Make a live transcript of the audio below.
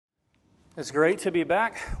It's great to be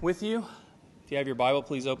back with you. If you have your Bible,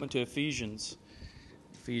 please open to Ephesians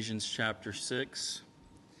chapter 6.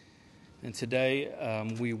 And today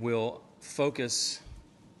we will focus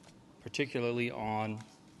particularly on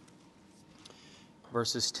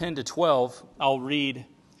verses 10 to 12. I'll read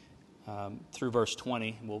through verse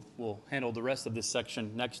 20. We'll handle the rest of this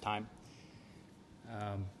section next time.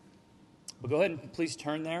 But go ahead and please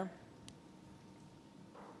turn there.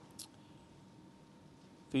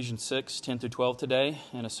 Ephesians 6, 10 through 12 today,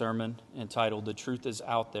 and a sermon entitled, The Truth is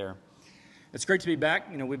Out There. It's great to be back.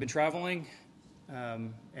 We've been traveling,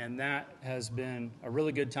 and that has been a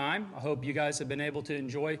really good time. I hope you guys have been able to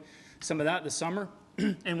enjoy some of that this summer.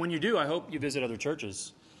 And when you do, I hope you visit other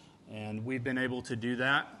churches. And we've been able to do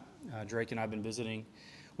that. Drake and I have been visiting.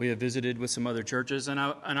 We have visited with some other churches, and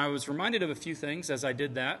I was reminded of a few things as I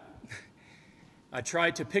did that. I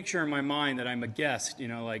tried to picture in my mind that I'm a guest,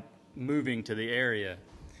 like moving to the area.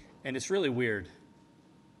 And it's really weird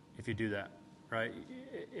if you do that, right?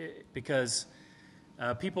 Because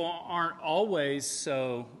people aren't always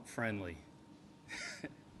so friendly.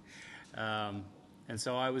 And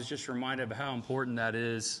so I was just reminded of how important that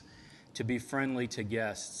is to be friendly to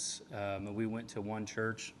guests. We went to one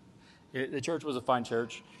church. The church was a fine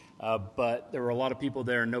church, but there were a lot of people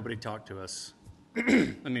there and nobody talked to us.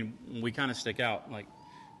 I mean, we kind of stick out. Like,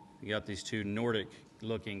 you got these two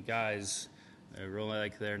Nordic-looking guys. They're really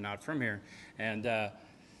like they're not from here. And the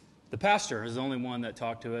pastor is the only one that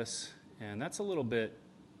talked to us. And that's a little bit,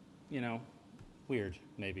 weird,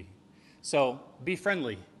 maybe. So be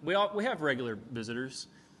friendly. We have regular visitors.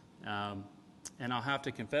 And I'll have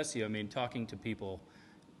to confess to you, talking to people,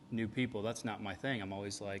 new people, that's not my thing. I'm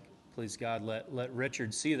always like, please God, let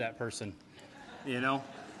Richard see that person,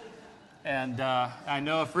 And I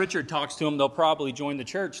know if Richard talks to them, they'll probably join the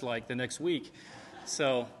church like the next week.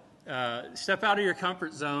 So step out of your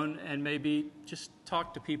comfort zone and maybe just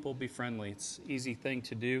talk to people, be friendly. It's an easy thing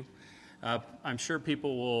to do. I'm sure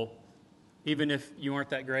people will, even if you aren't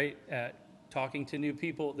that great at talking to new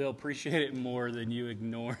people, they'll appreciate it more than you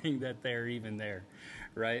ignoring that they're even there,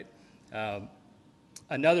 right?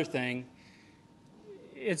 Another thing,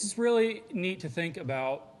 it's really neat to think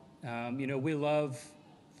about, we love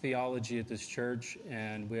theology at this church,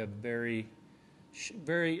 and we have very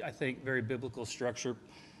biblical structure.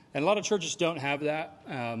 And a lot of churches don't have that.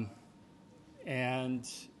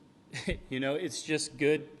 It's just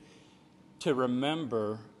good to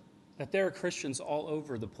remember that there are Christians all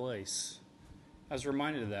over the place. I was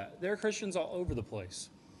reminded of that. There are Christians all over the place.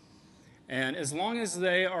 And as long as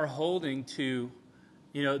they are holding to,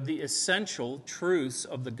 the essential truths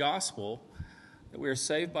of the gospel, that we are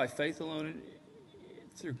saved by faith alone,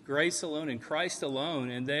 through grace alone, in Christ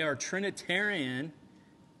alone, and they are Trinitarian,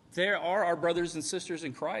 they are our brothers and sisters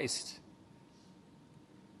in Christ.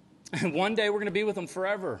 And one day we're going to be with them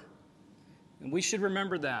forever. And we should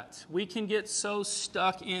remember that. We can get so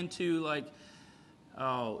stuck into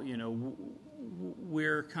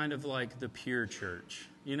we're kind of like the pure church.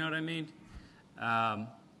 You know what I mean?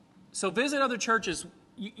 So visit other churches.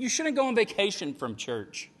 You shouldn't go on vacation from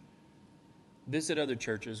church. Visit other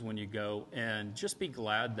churches when you go, and just be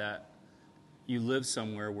glad that you live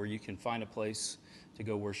somewhere where you can find a place to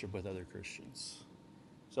go worship with other Christians.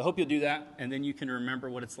 So I hope you'll do that, and then you can remember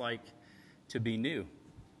what it's like to be new.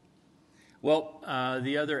 Well,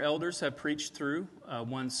 the other elders have preached through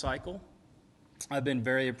one cycle. I've been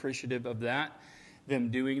very appreciative of that,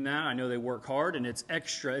 them doing that. I know they work hard, and it's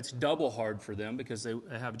double hard for them because they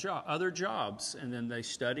have other jobs, and then they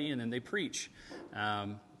study, and then they preach.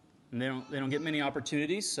 And they don't get many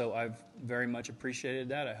opportunities, so I've very much appreciated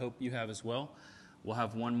that. I hope you have as well. We'll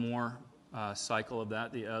have one more cycle of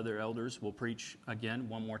that. The other elders will preach again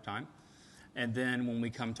one more time. And then when we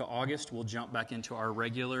come to August, we'll jump back into our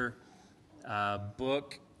regular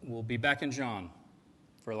book. We'll be back in John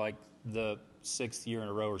for like the 6th year in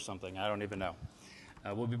a row or something. I don't even know.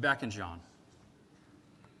 We'll be back in John.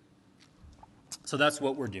 So that's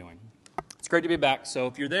what we're doing. It's great to be back. So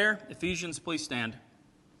if you're there, Ephesians, please stand.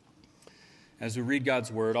 As we read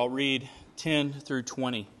God's Word, I'll read 10 through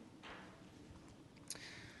 20.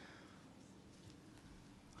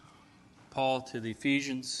 Paul to the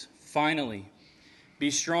Ephesians, finally,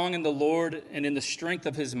 be strong in the Lord and in the strength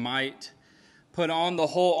of His might. Put on the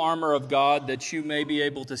whole armor of God that you may be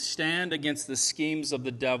able to stand against the schemes of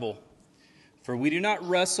the devil. For we do not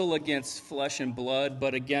wrestle against flesh and blood,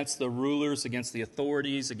 but against the rulers, against the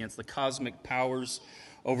authorities, against the cosmic powers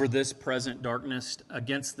over this present darkness,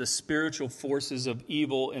 against the spiritual forces of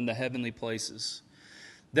evil in the heavenly places.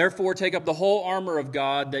 Therefore, take up the whole armor of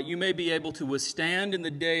God that you may be able to withstand in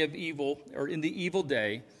the day of evil, or in the evil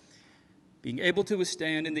day, being able to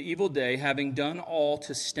withstand in the evil day, having done all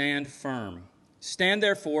to stand firm. Stand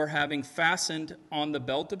therefore, having fastened on the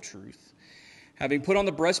belt of truth, having put on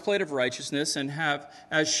the breastplate of righteousness, and have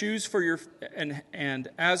as shoes for your and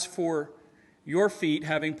as for your feet,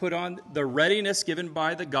 having put on the readiness given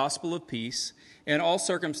by the gospel of peace. In all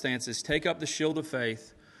circumstances, take up the shield of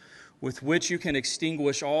faith, with which you can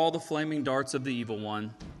extinguish all the flaming darts of the evil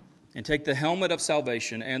one, and take the helmet of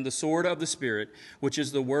salvation and the sword of the Spirit, which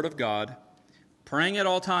is the word of God, praying at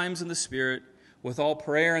all times in the Spirit, with all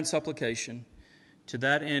prayer and supplication. To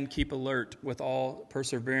that end, keep alert with all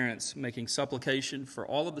perseverance, making supplication for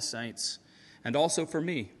all of the saints, and also for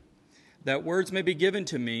me, that words may be given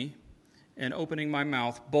to me, in opening my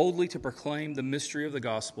mouth boldly to proclaim the mystery of the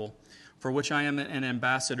gospel, for which I am an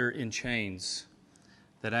ambassador in chains,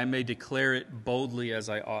 that I may declare it boldly as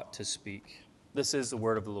I ought to speak. This is the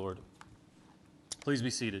word of the Lord. Please be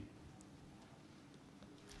seated.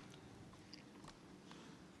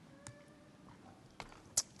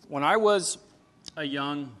 When I was a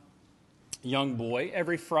young boy,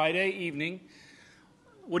 every Friday evening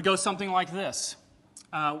would go something like this.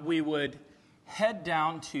 We would head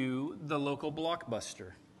down to the local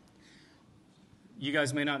Blockbuster. You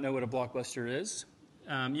guys may not know what a Blockbuster is.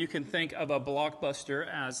 You can think of a Blockbuster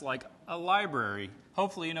as like a library.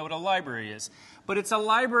 Hopefully you know what a library is. But it's a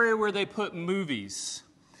library where they put movies.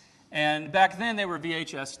 And back then they were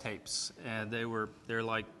VHS tapes. And they're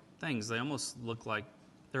like things. They almost look like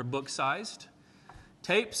they're book-sized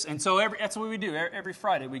tapes. And so that's what we do. Every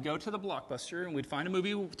Friday we'd go to the Blockbuster and we'd find a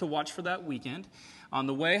movie to watch for that weekend. On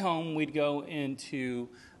the way home we'd go in to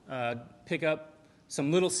pick up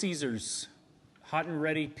some Little Caesars hot and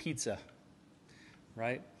ready pizza,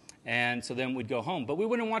 right? And so then we'd go home. But we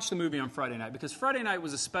wouldn't watch the movie on Friday night because Friday night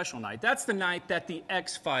was a special night. That's the night that The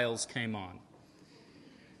X-Files came on.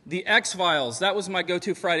 The X-Files, that was my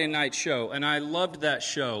go-to Friday night show, and I loved that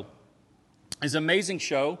show. It's an amazing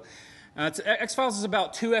show. X-Files is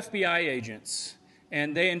about two FBI agents,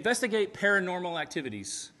 and they investigate paranormal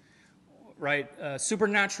activities, right?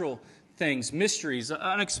 Supernatural things, mysteries,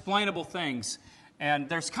 unexplainable things. And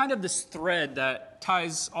there's kind of this thread that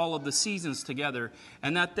ties all of the seasons together,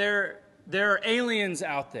 and that there are aliens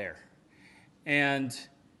out there. And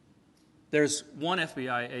there's one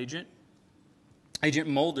FBI agent, Agent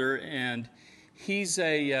Mulder, and he's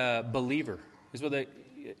a believer. Is what they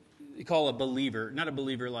call a believer. Not a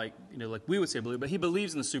believer like we would say believer, but he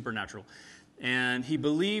believes in the supernatural. And he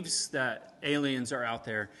believes that aliens are out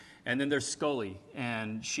there. And then there's Scully,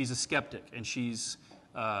 and she's a skeptic, and she's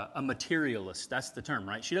a materialist. That's the term,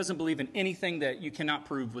 right? She doesn't believe in anything that you cannot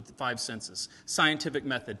prove with the five senses. Scientific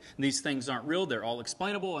method. And these things aren't real. They're all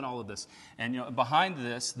explainable and all of this. And behind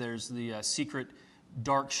this, there's the secret,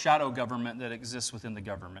 dark shadow government that exists within the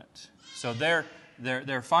government. So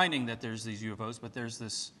they're finding that there's these UFOs, but there's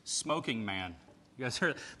this smoking man. You guys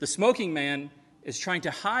heard? The smoking man is trying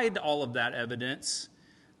to hide all of that evidence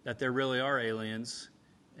that there really are aliens,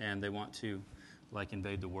 and they want to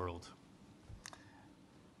invade the world.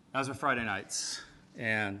 Those were Friday nights.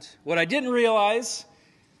 And what I didn't realize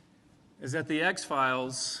is that the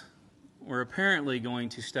X-Files were apparently going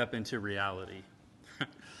to step into reality.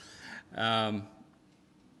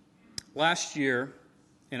 Last year,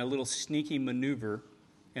 in a little sneaky maneuver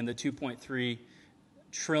in the $2.3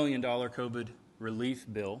 trillion COVID relief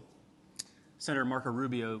bill, Senator Marco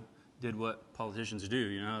Rubio did what politicians do.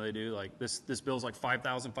 You know how they do? Like, this bill's like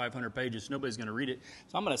 5,500 pages. Nobody's going to read it.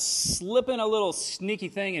 So I'm going to slip in a little sneaky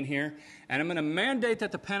thing in here, and I'm going to mandate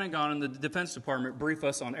that the Pentagon and the Defense Department brief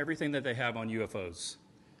us on everything that they have on UFOs.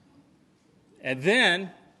 And then,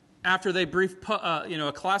 after they brief,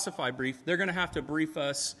 a classified brief, they're going to have to brief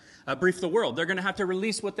the world. They're going to have to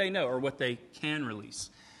release what they know or what they can release.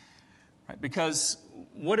 Right? Because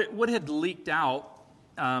what had leaked out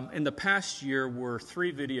in the past year were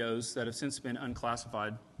 3 videos that have since been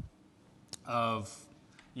unclassified of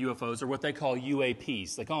UFOs, or what they call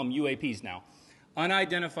UAPs. They call them UAPs now.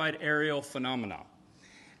 Unidentified aerial phenomena.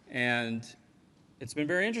 And it's been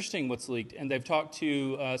very interesting what's leaked. And they've talked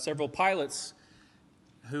to several pilots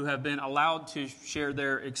who have been allowed to share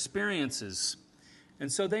their experiences.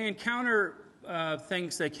 And so they encounter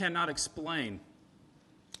things they cannot explain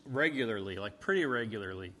regularly, like pretty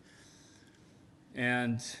regularly.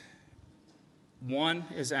 And one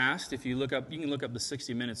is asked, you can look up the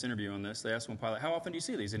 60 Minutes interview on this. They asked one pilot, how often do you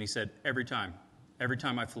see these? And he said, every time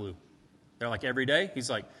I flew. They're like, every day? He's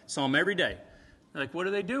like, saw them every day. They're like, what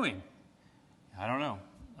are they doing? I don't know.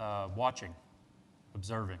 Watching,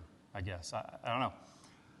 observing, I guess. I don't know.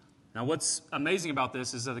 Now, what's amazing about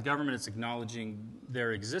this is that the government is acknowledging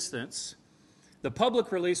their existence. The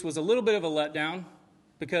public release was a little bit of a letdown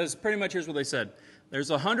because pretty much here's what they said.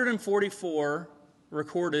 There's 144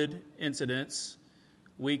 recorded incidents.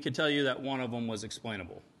 We could tell you that one of them was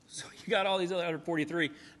explainable. So you got all these other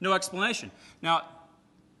 143, no explanation. Now,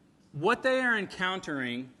 what they are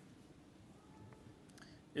encountering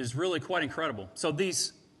is really quite incredible. So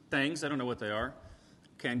these things, I don't know what they are,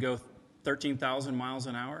 can go 13,000 miles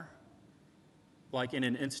an hour, like in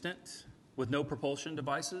an instant, with no propulsion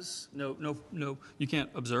devices. No, you can't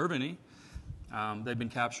observe any. They've been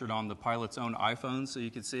captured on the pilot's own iPhone, so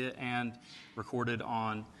you can see it, and recorded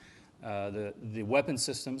on the weapon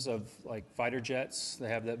systems of like fighter jets. They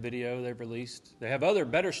have that video they've released. They have other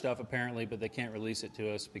better stuff apparently, but they can't release it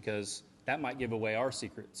to us because that might give away our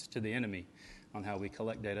secrets to the enemy on how we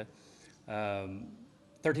collect data.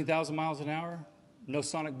 13,000 miles an hour, no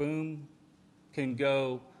sonic boom, can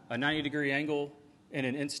go a 90-degree angle in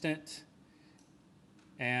an instant,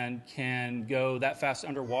 and can go that fast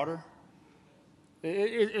underwater.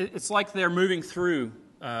 It's like they're moving through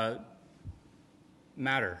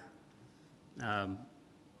matter,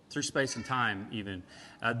 through space and time even.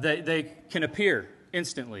 They can appear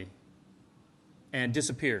instantly and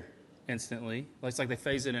disappear instantly. It's like they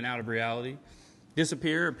phase in and out of reality.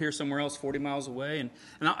 Disappear, appear somewhere else 40 miles away.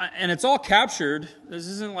 And it's all captured. This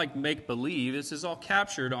isn't like make-believe. This is all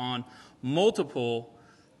captured on multiple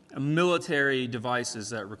military devices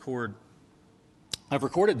that have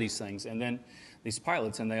recorded these things. And then these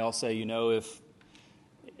pilots, and they all say, you know,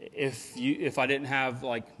 if I didn't have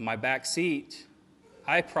like my back seat,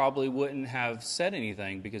 I probably wouldn't have said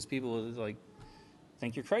anything because people would like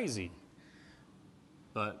think you're crazy.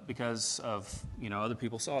 But because of, other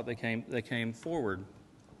people saw it, they came forward.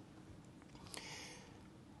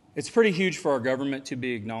 It's pretty huge for our government to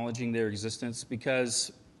be acknowledging their existence,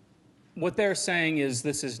 because what they're saying is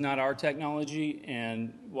this is not our technology,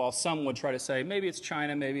 and while some would try to say maybe it's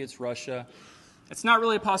China, maybe it's Russia, it's not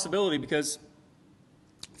really a possibility because,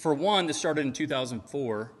 for one, this started in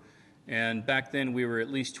 2004, and back then we were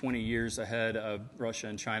at least 20 years ahead of Russia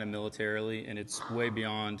and China militarily, and it's way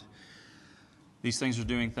beyond. These things are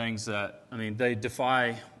doing things that, they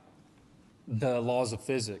defy the laws of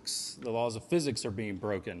physics. The laws of physics are being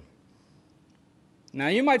broken. Now,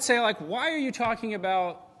 you might say, why are you talking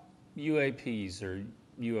about UAPs or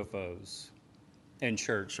UFOs in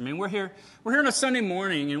church? We're here on a Sunday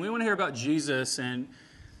morning, and we want to hear about Jesus, and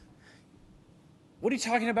what are you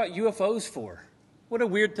talking about UFOs for? What a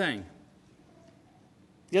weird thing.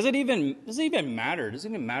 Does it even matter? Does it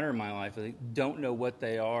even matter in my life? I don't know what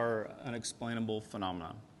they are, unexplainable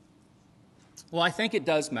phenomena. Well, I think it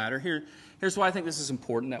does matter. Here's why I think this is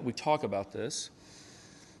important that we talk about this.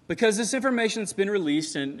 Because this information that's been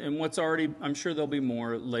released, and what's already, I'm sure there'll be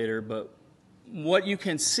more later, but what you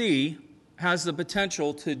can see has the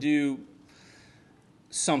potential to do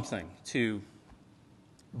something to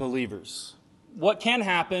believers. What can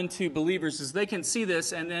happen to believers is they can see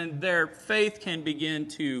this, and then their faith can begin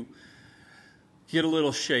to get a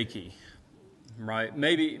little shaky, right?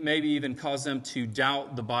 Maybe even cause them to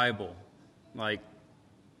doubt the Bible. Like,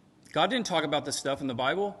 God didn't talk about this stuff in the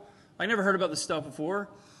Bible. I never heard about this stuff before.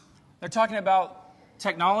 They're talking about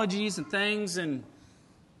technologies and things, and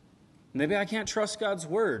maybe I can't trust God's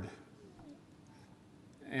word.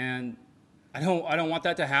 And I don't want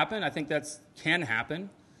that to happen. I think that can happen.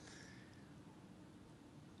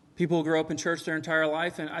 People grow up in church their entire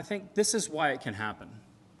life, and I think this is why it can happen.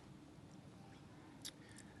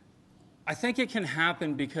 I think it can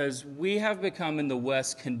happen because we have become in the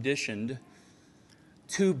West conditioned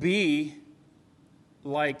to be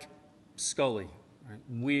like Scully. Right?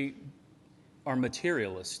 We are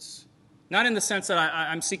materialists. Not in the sense that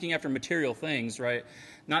I'm seeking after material things, right?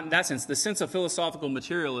 Not in that sense. The sense of philosophical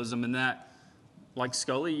materialism in that, like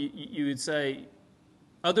Scully, you would say,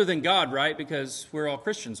 other than God, right? Because we're all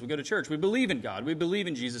Christians. We go to church. We believe in God. We believe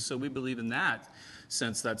in Jesus, so we believe in that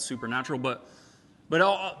sense. That's supernatural. But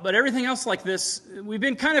everything else like this, we've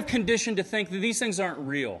been kind of conditioned to think that these things aren't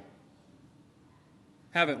real.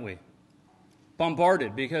 Haven't we?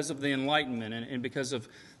 Bombarded because of the Enlightenment and because of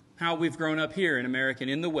how we've grown up here in America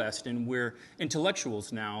and in the West, and we're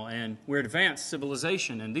intellectuals now, and we're advanced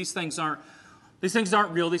civilization, and these things aren't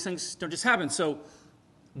real. These things don't just happen. So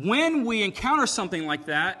when we encounter something like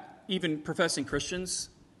that, even professing Christians,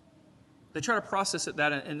 they try to process it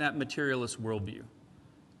in that materialist worldview.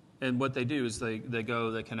 And what they do is they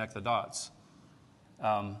connect the dots.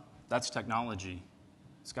 That's technology.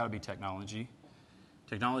 It's got to be technology.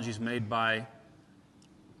 Technology is made by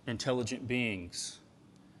intelligent beings.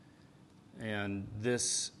 And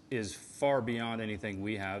this is far beyond anything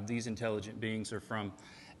we have. These intelligent beings are from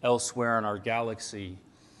elsewhere in our galaxy.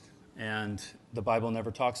 And the Bible never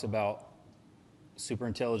talks about super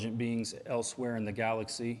intelligent beings elsewhere in the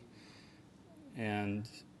galaxy. And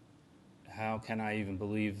how can I even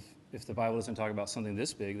believe, if the Bible doesn't talk about something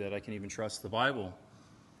this big, that I can even trust the Bible?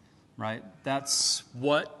 Right? That's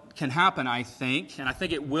what can happen, I think, and I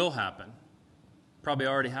think it will happen. Probably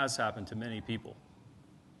already has happened to many people.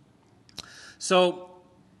 So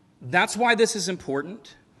that's why this is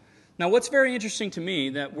important. Now, what's very interesting to me,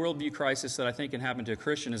 that worldview crisis that I think can happen to a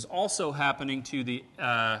Christian, is also happening to the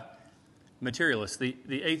materialist, the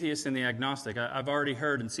atheist and the agnostic. I've already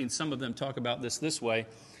heard and seen some of them talk about this way.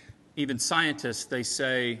 Even scientists, they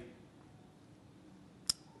say,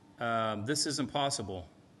 this is impossible,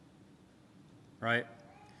 right?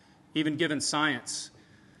 Even given science,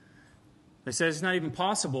 they say it's not even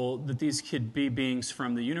possible that these could be beings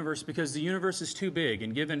from the universe because the universe is too big.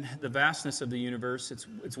 And given the vastness of the universe,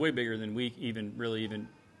 it's way bigger than we even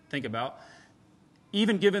think about.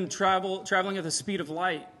 Even given traveling at the speed of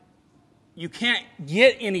light, you can't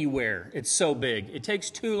get anywhere. It's so big. It takes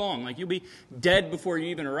too long. Like, you'll be dead before you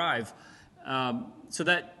even arrive. So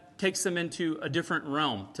that takes them into a different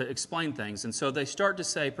realm to explain things. And so they start to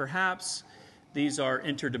say, perhaps these are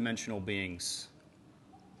interdimensional beings.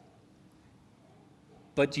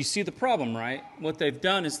 But you see the problem, right? What they've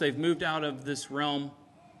done is they've moved out of this realm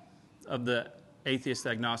of the atheist,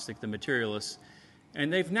 agnostic, the materialist,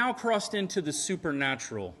 and they've now crossed into the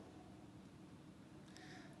supernatural.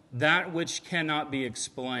 That which cannot be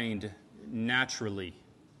explained naturally.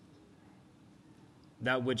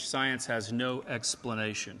 That which science has no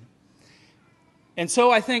explanation. And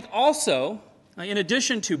so I think also, in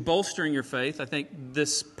addition to bolstering your faith, I think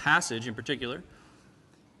this passage in particular,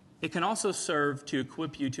 it can also serve to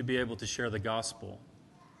equip you to be able to share the gospel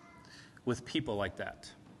with people like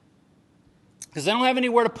that. Because they don't have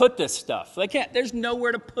anywhere to put this stuff. There's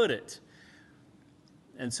nowhere to put it.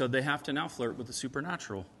 And so they have to now flirt with the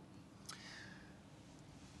supernatural.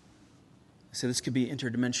 So this could be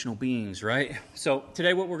interdimensional beings, right? So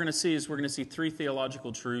today what we're going to see is we're going to see three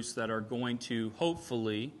theological truths that are going to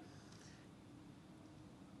hopefully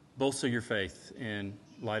bolster your faith in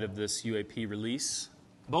light of this UAP release.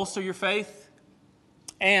 Bolster your faith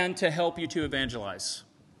and to help you to evangelize.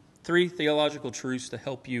 Three theological truths to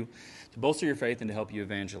help you to bolster your faith and to help you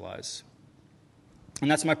evangelize.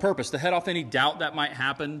 And that's my purpose, to head off any doubt that might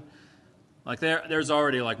happen. Like there's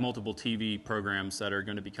already like multiple TV programs that are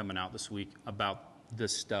going to be coming out this week about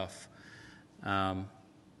this stuff. And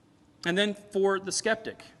then for the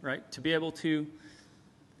skeptic, right, to be able to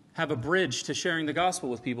have a bridge to sharing the gospel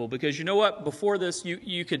with people. Because you know what? Before this,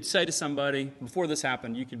 you could say to somebody, before this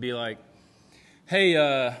happened, you could be like, hey,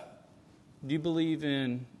 do you believe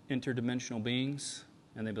in interdimensional beings?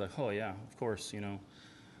 And they'd be like, oh, yeah, of course,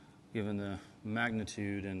 given the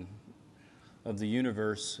magnitude and of the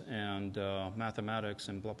universe and mathematics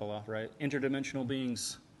and blah, blah, blah, right? Interdimensional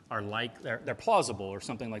beings are they're plausible or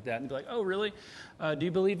something like that. And be like, oh, really? Do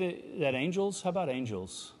you believe that angels? How about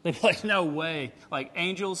angels? They'd be like, no way. Like,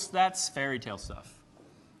 angels, that's fairy tale stuff.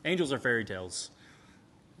 Angels are fairy tales.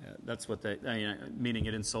 That's what meaning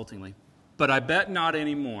it insultingly. But I bet not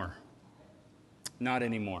anymore. Not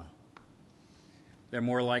anymore. They're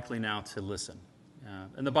more likely now to listen.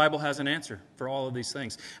 And the Bible has an answer for all of these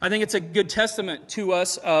things. I think it's a good testament to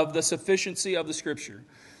us of the sufficiency of the Scripture.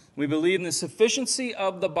 We believe in the sufficiency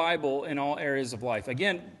of the Bible in all areas of life.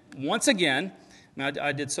 Once again,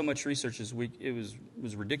 I did so much research this week, it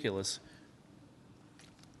was ridiculous.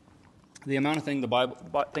 The amount of things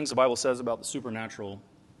the Bible says about the supernatural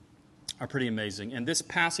are pretty amazing. And this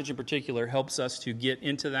passage in particular helps us to get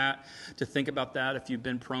into that, to think about that if you've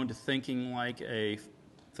been prone to thinking like a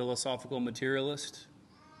philosophical materialist.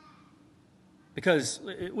 Because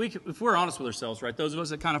if we're honest with ourselves, right, those of us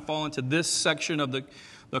that kind of fall into this section of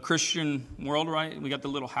the Christian world, right, we got the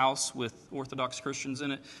little house with Orthodox Christians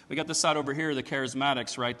in it. We got this side over here, the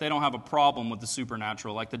charismatics, right, they don't have a problem with the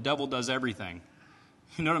supernatural. Like, the devil does everything.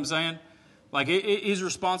 You know what I'm saying? Like, he's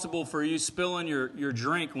responsible for you spilling your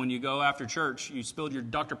drink when you go after church. You spilled your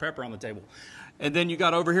Dr. Pepper on the table. And then you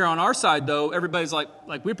got over here on our side, though, everybody's like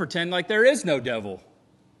we pretend like there is no devil.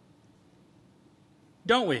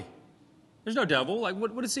 Don't we? There's no devil. Like,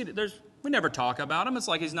 what is he? We never talk about him. It's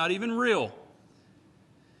like he's not even real.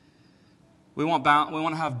 We want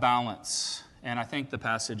to have balance, and I think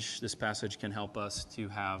this passage can help us to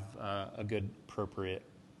have a good, appropriate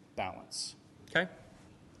balance. Okay.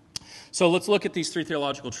 So let's look at these three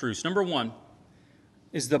theological truths. Number one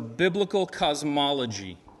is the biblical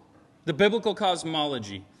cosmology. The biblical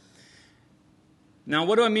cosmology. Now,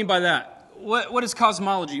 what do I mean by that? What is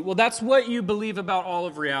cosmology? Well, that's what you believe about all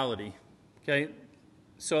of reality. Okay,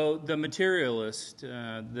 so the materialist,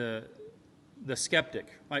 the skeptic,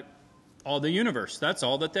 right? all the universe. That's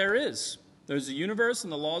all that there is. There's the universe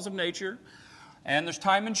and the laws of nature, and there's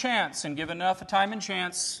time and chance. And given enough time and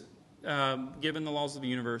chance, given the laws of the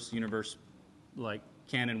universe like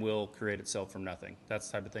can and will create itself from nothing. That's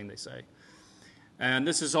the type of thing they say. And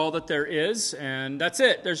this is all that there is, and that's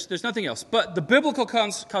it. There's nothing else. But the biblical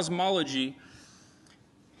cosmology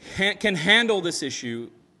can handle this issue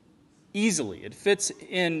easily. It fits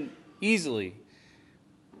in easily.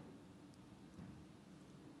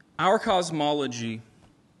 Our cosmology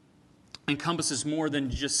encompasses more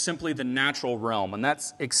than just simply the natural realm, and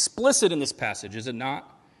that's explicit in this passage, is it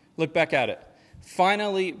not? Look back at it.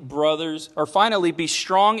 Finally, be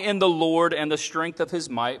strong in the Lord and the strength of his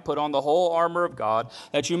might. Put on the whole armor of God,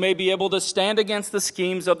 that you may be able to stand against the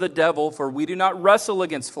schemes of the devil. For we do not wrestle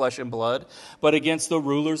against flesh and blood, but against the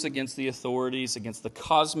rulers, against the authorities, against the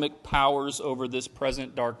cosmic powers over this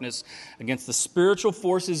present darkness, against the spiritual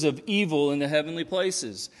forces of evil in the heavenly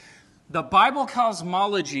places. The Bible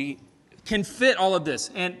cosmology can fit all of this.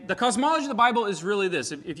 And the cosmology of the Bible is really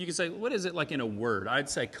this. If you could say, what is it like in a word? I'd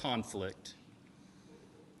say conflict.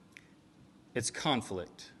 It's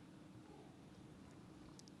conflict.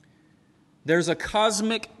 There's a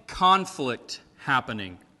cosmic conflict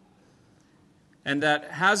happening. And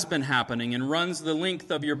that has been happening and runs the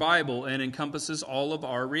length of your Bible and encompasses all of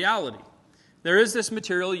our reality. There is this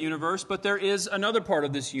material universe, but there is another part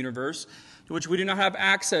of this universe to which we do not have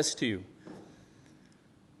access to.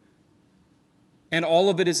 And all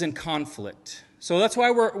of it is in conflict. So that's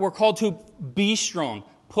why we're called to be strong.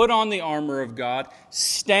 Put on the armor of God.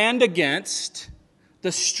 Stand against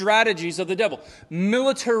the strategies of the devil.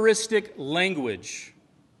 Militaristic language.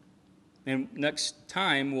 And next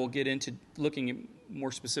time we'll get into looking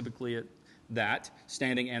more specifically at that,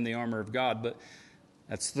 standing and the armor of God. But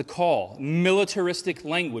that's the call. Militaristic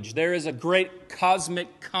language. There is a great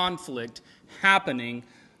cosmic conflict happening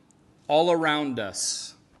all around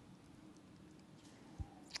us.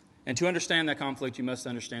 And to understand that conflict, you must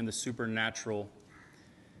understand the supernatural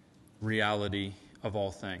reality of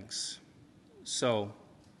all things. So,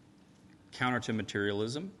 counter to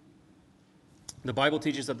materialism, the Bible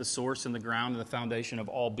teaches that the source and the ground and the foundation of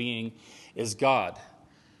all being is God.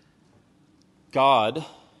 God,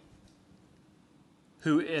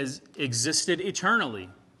 who has existed eternally.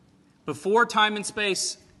 Before time and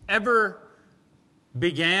space ever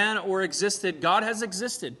began or existed, God has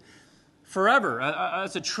existed forever,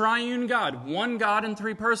 as a triune God, one God in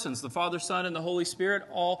three persons, the Father, Son, and the Holy Spirit,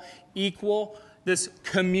 all equal. This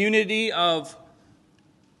community of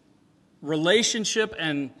relationship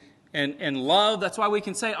and love. That's why we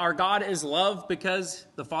can say our God is love, because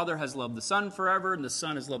the Father has loved the Son forever, and the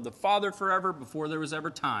Son has loved the Father forever before there was ever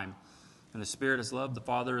time. And the Spirit has loved the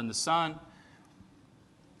Father and the Son.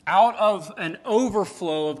 Out of an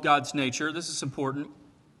overflow of God's nature, this is important,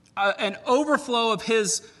 an overflow of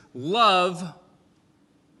His love,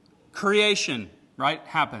 creation, right,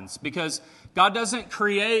 happens. Because God doesn't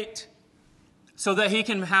create so that He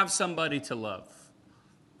can have somebody to love,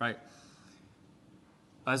 right?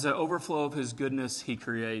 As an overflow of His goodness, He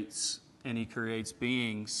creates, and He creates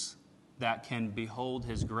beings that can behold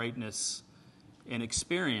His greatness and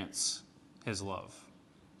experience His love.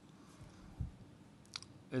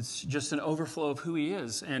 It's just an overflow of who He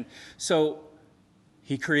is. And so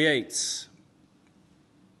He creates.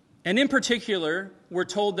 And in particular, we're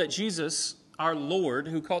told that Jesus, our Lord,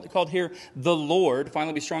 who called here the Lord,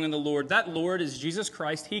 finally be strong in the Lord, that Lord is Jesus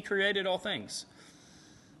Christ. He created all things.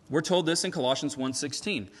 We're told this in Colossians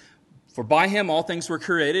 1:16. For by Him all things were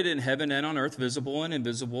created in heaven and on earth, visible and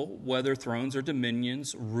invisible, whether thrones or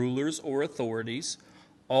dominions, rulers or authorities.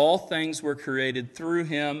 All things were created through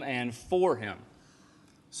Him and for Him.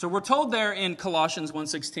 So we're told there in Colossians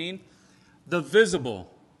 1:16, the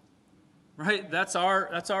visible. Right? That's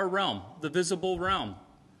our realm, the visible realm.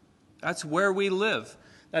 That's where we live.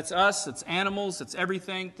 That's us, it's animals, it's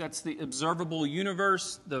everything. That's the observable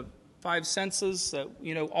universe, the five senses,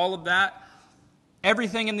 all of that.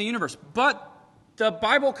 Everything in the universe. But the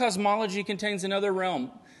Bible cosmology contains another realm,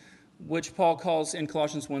 which Paul calls in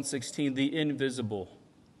Colossians 1:16 the invisible.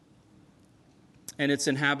 And it's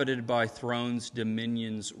inhabited by thrones,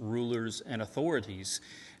 dominions, rulers, and authorities.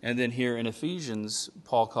 And then here in Ephesians,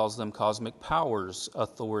 Paul calls them cosmic powers,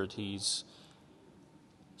 authorities,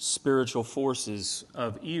 spiritual forces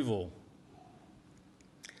of evil.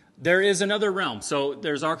 There is another realm. So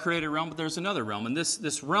there's our created realm, but there's another realm. And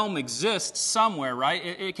this realm exists somewhere, right?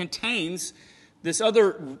 It contains, this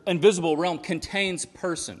other invisible realm contains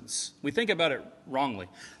persons. We think about it wrongly.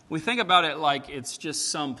 We think about it like it's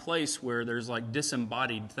just some place where there's like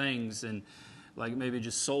disembodied things and like maybe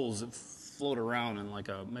just souls that float around and like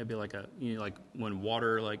when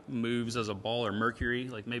water like moves as a ball, or mercury,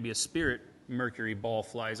 like maybe a spirit mercury ball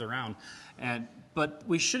flies around. But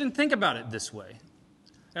we shouldn't think about it this way.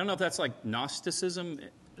 I don't know if that's like Gnosticism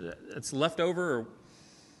that's left over, or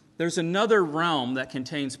there's another realm that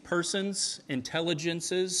contains persons,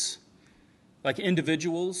 intelligences, like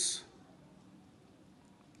individuals.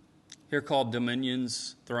 Here called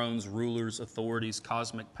dominions, thrones, rulers, authorities,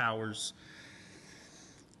 cosmic powers.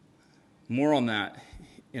 More on that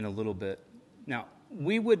in a little bit. Now,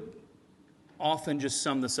 we would often just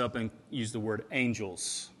sum this up and use the word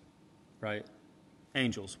angels, right?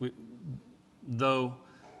 Angels. Though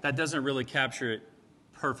that doesn't really capture it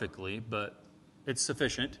perfectly, but it's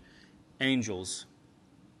sufficient. Angels.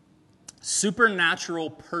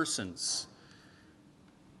 Supernatural persons.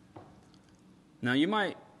 Now, you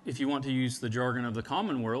might, if you want to use the jargon of the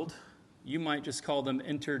common world, you might just call them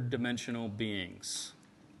interdimensional beings,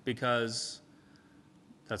 because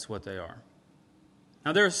that's what they are.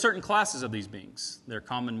 Now, there are certain classes of these beings. They're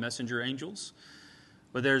common messenger angels,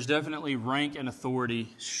 but there's definitely rank and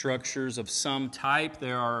authority structures of some type.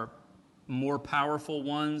 There are more powerful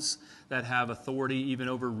ones that have authority even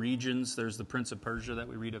over regions. There's the Prince of Persia that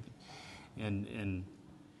we read of in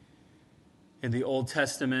the Old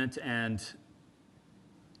Testament, and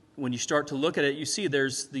when you start to look at it, you see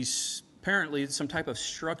there's apparently some type of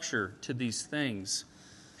structure to these things.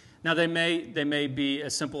 Now, they may be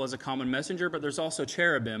as simple as a common messenger, but there's also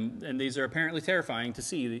cherubim, and these are apparently terrifying to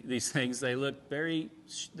see, these things. They look very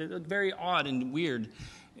odd and weird.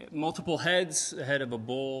 Multiple heads, the head of a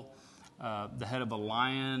bull, the head of a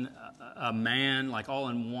lion, a man, like all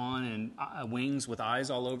in one, and wings with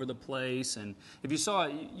eyes all over the place. And if you saw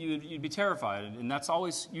it, you'd be terrified. And that's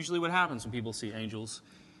always usually what happens when people see angels.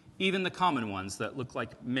 Even the common ones that look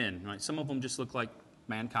like men, right? Some of them just look like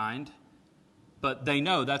mankind. But they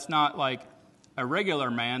know that's not like a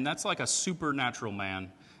regular man. That's like a supernatural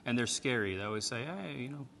man. And they're scary. They always say,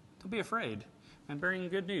 hey, don't be afraid. I'm bearing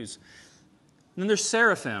good news. And then there's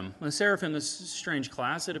seraphim. The seraphim, this strange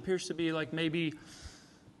class, it appears to be like maybe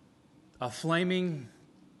a flaming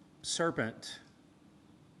serpent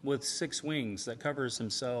with 6 wings that covers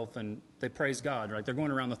himself, and they praise God, right? They're going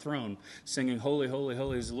around the throne singing, holy, holy,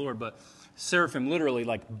 holy is the Lord. But seraphim, literally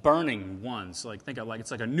like burning ones. Like think of like it's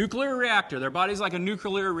like a nuclear reactor. Their body's like a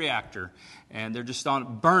nuclear reactor, and they're just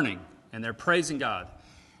on burning, and they're praising God.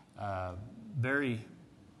 Very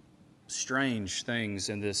strange things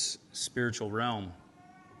in this spiritual realm,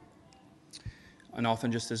 and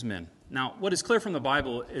often just as men. Now, what is clear from the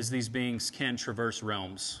Bible is these beings can traverse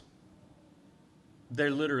realms. They're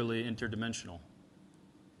literally interdimensional.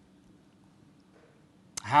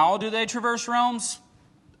 How do they traverse realms?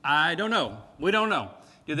 I don't know. We don't know.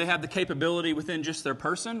 Do they have the capability within just their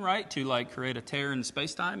person, right, to like create a tear in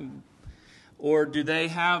space-time? Or do they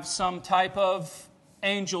have some type of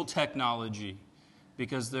angel technology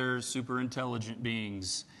because they're super intelligent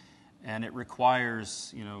beings, and it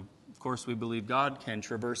requires, of course we believe God can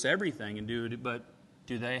traverse everything and do it, but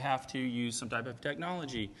do they have to use some type of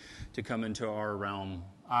technology to come into our realm?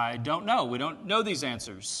 I don't know. We don't know these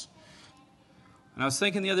answers. And I was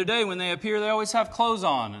thinking the other day, when they appear, they always have clothes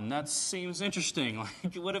on, and that seems interesting.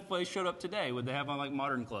 Like, what if they showed up today? Would they have on like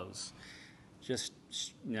modern clothes? Just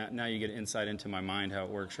now you get insight into my mind how it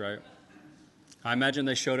works, right? I imagine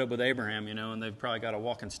they showed up with Abraham, and they've probably got a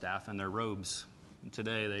walking staff and their robes. And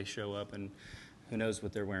today they show up, and who knows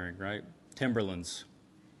what they're wearing, right? Timberlands.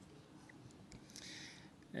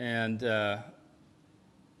 And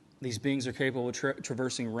these beings are capable of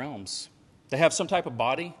traversing realms. They have some type of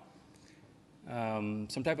body, some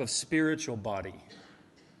type of spiritual body.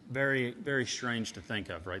 Very, very strange to think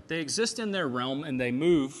of, right? They exist in their realm, and they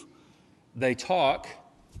move, they talk.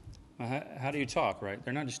 How do you talk, right?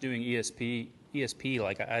 They're not just doing ESP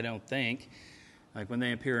like I don't think. Like when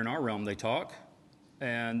they appear in our realm, they talk,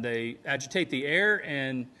 and they agitate the air,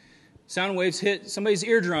 and sound waves hit somebody's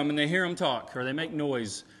eardrum and they hear them talk, or they make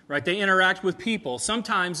noise, right? They interact with people.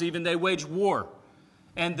 Sometimes even they wage war,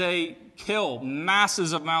 and they kill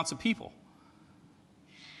masses of amounts of people.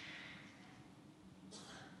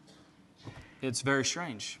 It's very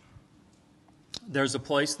strange. There's a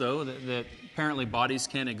place, though, that apparently bodies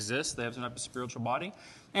can exist. They have some type of spiritual body.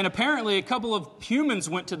 And apparently a couple of humans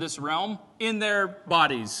went to this realm in their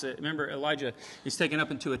bodies. Remember, Elijah is taken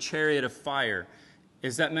up into a chariot of fire.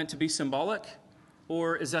 Is that meant to be symbolic?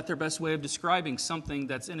 Or is that their best way of describing something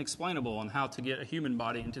that's inexplainable on how to get a human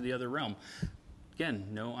body into the other realm? Again,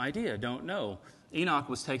 no idea, don't know. Enoch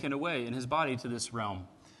was taken away in his body to this realm.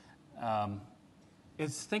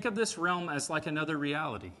 Think of this realm as like another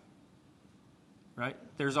reality, right?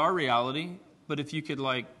 There's our reality, but if you could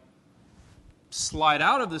slide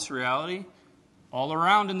out of this reality, all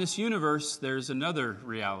around in this universe, there's another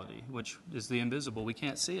reality, which is the invisible. We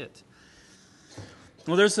can't see it.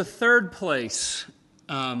 Well, there's a third place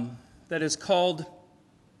that is called,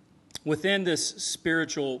 within this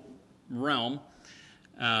spiritual realm,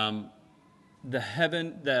 the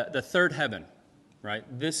third heaven, right?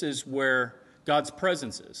 This is where God's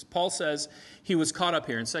presence is. Paul says he was caught up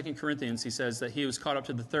here. In 2 Corinthians, he says that he was caught up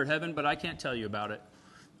to the third heaven, but I can't tell you about it,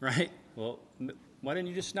 right? Well, why didn't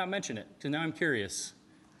you just not mention it? Because now I'm curious,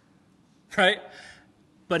 right?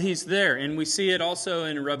 But he's there, and we see it also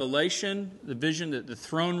in Revelation, the vision, the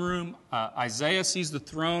throne room. Isaiah sees the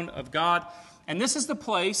throne of God, and this is the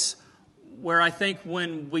place where I think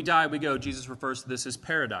when we die, we go, Jesus refers to this as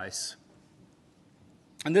paradise.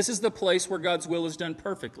 And this is the place where God's will is done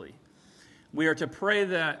perfectly. We are to pray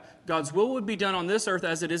that God's will would be done on this earth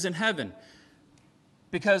as it is in heaven.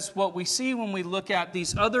 Because what we see when we look at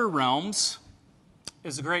these other realms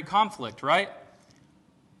is a great conflict, right?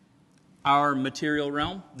 Our material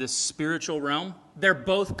realm, this spiritual realm, they're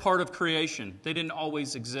both part of creation. They didn't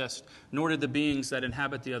always exist, nor did the beings that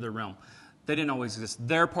inhabit the other realm. They didn't always exist.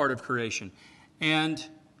 They're part of creation. And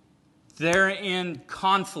they're in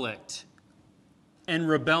conflict and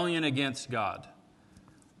rebellion against God.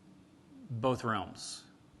 Both realms.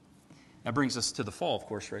 That brings us to the fall, of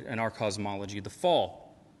course, right? In our cosmology, the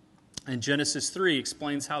fall. And Genesis 3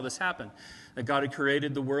 explains how this happened. That God had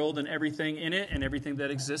created the world and everything in it and everything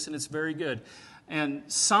that exists, and it's very good. And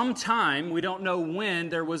sometime, we don't know when,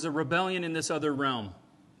 there was a rebellion in this other realm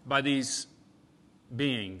by these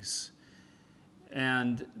beings.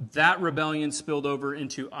 And that rebellion spilled over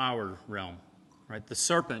into our realm. Right? The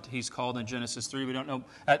serpent, he's called in Genesis 3. We don't know,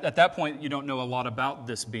 at that point, you don't know a lot about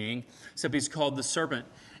this being, except he's called the serpent.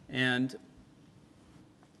 And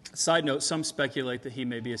side note, some speculate that he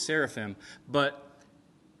may be a seraphim. But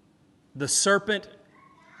the serpent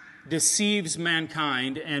deceives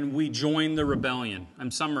mankind, and we join the rebellion.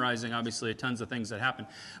 I'm summarizing, obviously, tons of things that happen.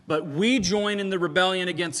 But we join in the rebellion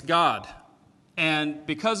against God. And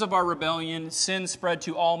because of our rebellion, sin spread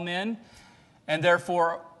to all men, and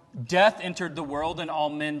therefore death entered the world and all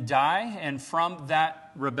men die. And from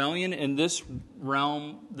that rebellion in this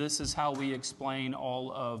realm, this is how we explain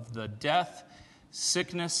all of the death,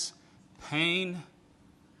 sickness, pain,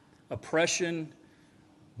 oppression,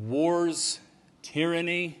 wars,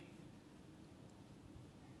 tyranny.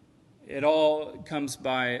 It all comes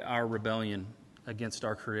by our rebellion against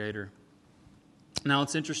our Creator. Now,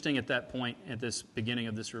 it's interesting at that point, at this beginning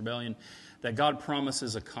of this rebellion, that God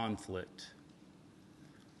promises a conflict.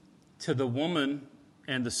 To the woman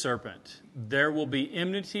and the serpent, there will be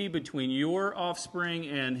enmity between your offspring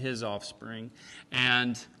and his offspring.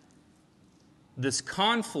 And this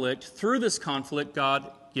conflict, through this conflict,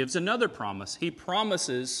 God gives another promise. He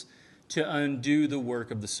promises to undo the work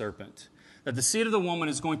of the serpent. That the seed of the woman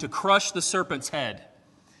is going to crush the serpent's head.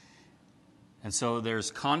 And so there's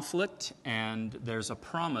conflict, and there's a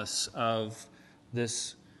promise of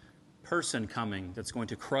this person coming that's going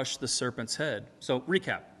to crush the serpent's head. So,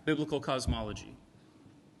 recap. Biblical cosmology,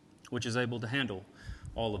 which is able to handle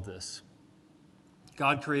all of this.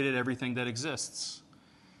 God created everything that exists.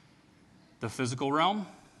 The physical realm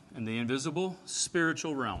and the invisible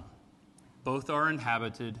spiritual realm. Both are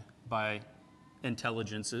inhabited by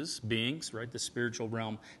intelligences, beings, right? The spiritual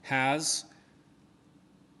realm has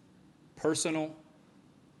personal,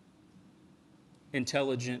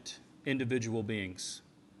 intelligent, individual beings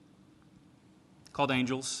called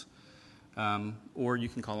angels. Or you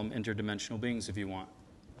can call them interdimensional beings if you want.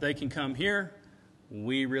 They can come here.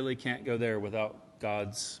 We really can't go there without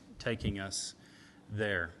God's taking us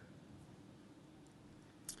there.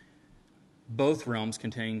 Both realms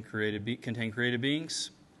contain created beings.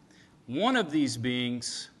 One of these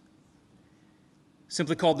beings,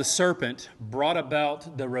 simply called the serpent, brought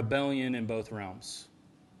about the rebellion in both realms.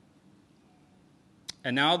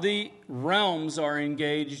 And now the realms are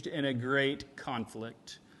engaged in a great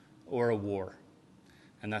conflict or a war.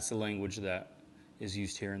 And that's the language that is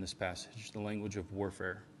used here in this passage, the language of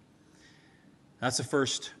warfare. That's the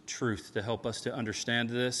first truth to help us to understand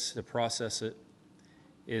this, to process it,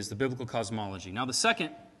 is the biblical cosmology. Now the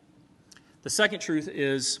second truth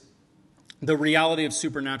is the reality of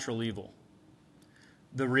supernatural evil.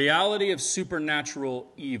 The reality of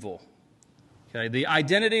supernatural evil. Okay, the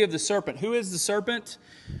identity of the serpent. Who is the serpent?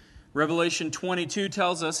 Revelation 22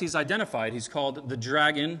 tells us he's identified. He's called the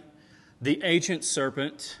dragon, the ancient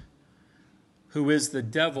serpent, who is the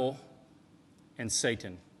devil and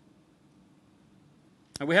Satan.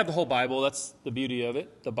 And we have the whole Bible. That's the beauty of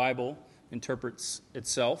it. The Bible interprets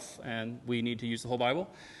itself, and we need to use the whole Bible.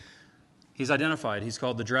 He's identified. He's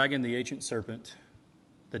called the dragon, the ancient serpent,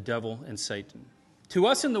 the devil, and Satan. To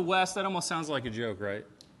us in the West, that almost sounds like a joke, right?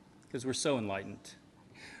 Because we're so enlightened.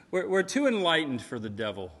 We're too enlightened for the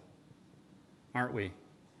devil, aren't we?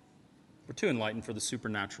 We're too enlightened for the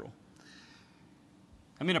supernatural.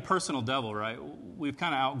 I mean, a personal devil, right? We've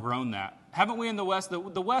kind of outgrown that. Haven't we in the West? The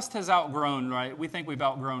West has outgrown, right? We think we've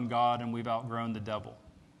outgrown God and we've outgrown the devil.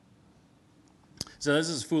 So this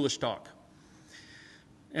is foolish talk.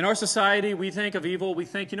 In our society, we think of evil. We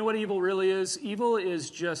think, you know what evil really is? Evil is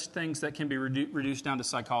just things that can be reduced down to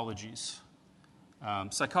psychology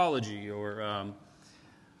or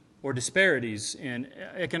disparities in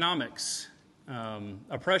economics,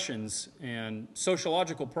 oppressions, and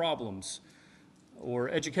sociological problems, or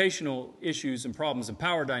educational issues and problems and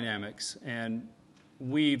power dynamics. And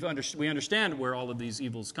we understand where all of these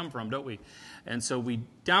evils come from, don't we? And so we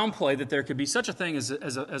downplay that there could be such a thing as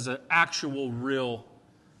an actual, real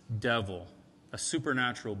devil, a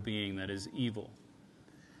supernatural being that is evil.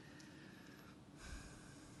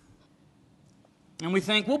 And we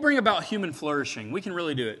think, we'll bring about human flourishing. We can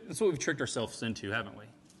really do it. That's what we've tricked ourselves into, haven't we?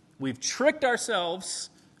 We've tricked ourselves,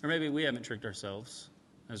 or maybe we haven't tricked ourselves,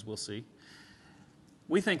 as we'll see.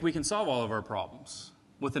 We think we can solve all of our problems.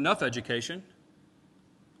 With enough education,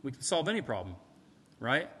 we can solve any problem,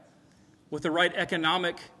 right? With the right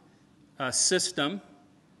economic system,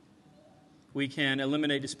 we can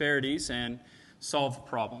eliminate disparities and solve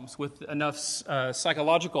problems. With enough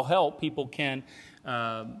psychological help, people can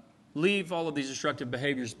leave all of these destructive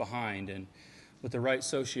behaviors behind. And with the right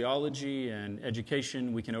sociology and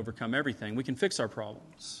education, we can overcome everything. We can fix our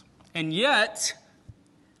problems. And yet,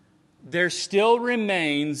 there still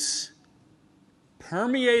remains,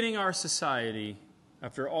 permeating our society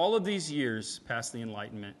after all of these years past the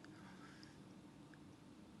Enlightenment,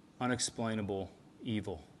 unexplainable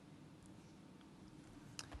evil.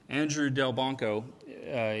 Andrew Delbanco,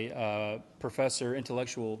 a professor,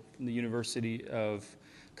 intellectual from the University of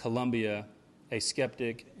Columbia, a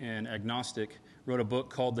skeptic and agnostic, wrote a book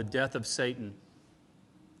called The Death of Satan,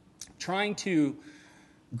 trying to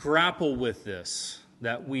grapple with this,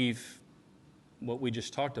 that what we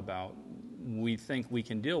just talked about. We think we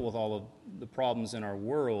can deal with all of the problems in our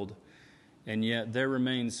world, and yet there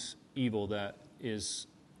remains evil that is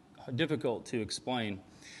difficult to explain.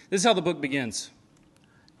 This is how the book begins.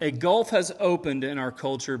 A gulf has opened in our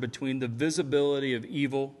culture between the visibility of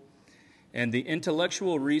evil and the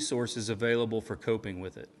intellectual resources available for coping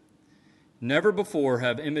with it. Never before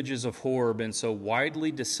have images of horror been so widely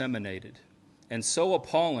disseminated and so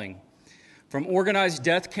appalling, from organized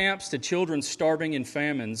death camps to children starving in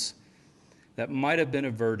famines that might have been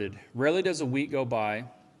averted. Rarely does a week go by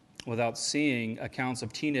without seeing accounts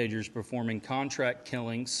of teenagers performing contract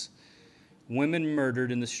killings, women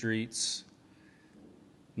murdered in the streets,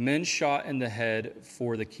 men shot in the head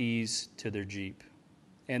for the keys to their Jeep.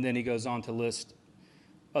 And then he goes on to list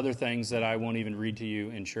other things that I won't even read to you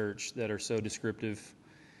in church that are so descriptive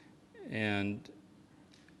and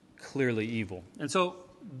clearly evil. And so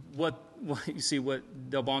what you see, what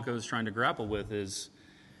Delbanco is trying to grapple with is,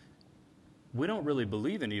 we don't really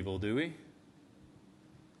believe in evil, do we?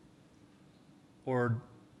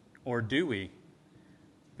 Or do we?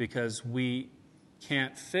 Because we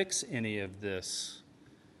can't fix any of this,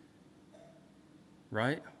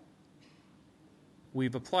 right?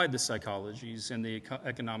 We've applied the psychologies and the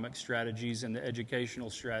economic strategies and the educational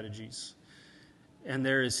strategies, and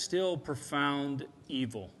there is still profound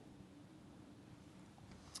evil.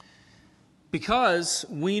 Because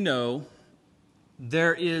we know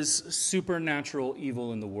there is supernatural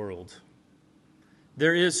evil in the world.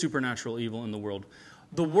 There is supernatural evil in the world.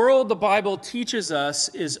 The world, the Bible teaches us,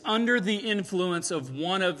 is under the influence of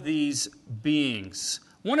one of these beings.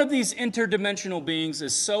 One of these interdimensional beings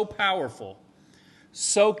is so powerful,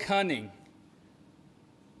 so cunning,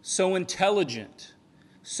 so intelligent,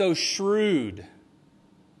 so shrewd,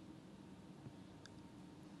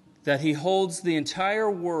 that he holds the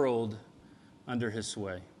entire world under his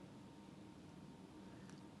sway.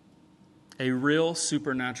 A real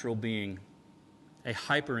supernatural being, a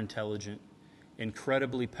hyper-intelligent,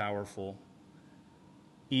 incredibly powerful,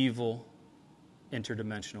 evil,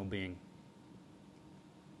 interdimensional being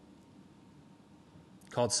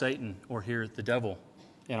called Satan, or here the devil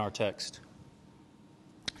in our text.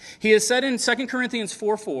 He is said in 2 Corinthians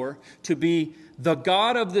 4:4 to be the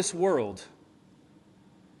God of this world.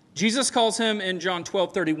 Jesus calls him in John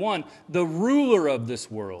 12:31 the ruler of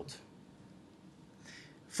this world.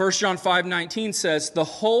 1 John 5:19 says, the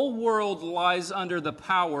whole world lies under the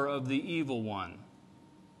power of the evil one.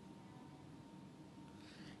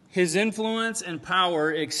 His influence and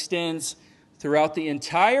power extends throughout the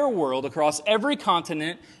entire world, across every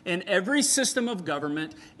continent, in every system of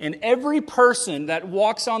government, in every person that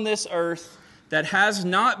walks on this earth that has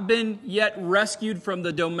not been yet rescued from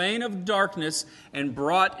the domain of darkness and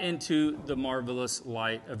brought into the marvelous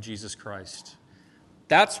light of Jesus Christ.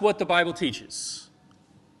 That's what the Bible teaches.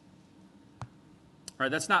 Right?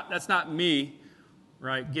 That's not me,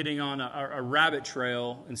 right, getting on a rabbit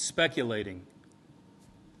trail and speculating.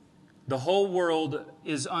 The whole world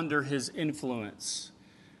is under his influence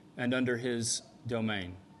and under his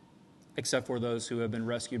domain, except for those who have been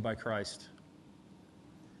rescued by Christ.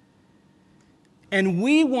 And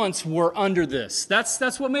we once were under this.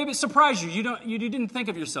 That's what maybe surprised you. You didn't think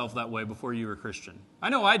of yourself that way before you were a Christian. I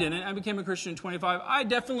know I didn't. I became a Christian in 25. I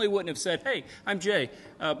definitely wouldn't have said, hey, I'm Jay.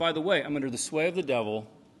 By the way, I'm under the sway of the devil.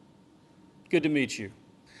 Good to meet you.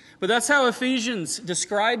 But that's how Ephesians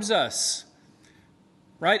describes us.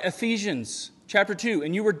 Right? Ephesians chapter 2.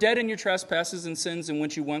 And you were dead in your trespasses and sins in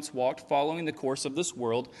which you once walked, following the course of this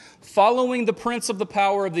world, following the prince of the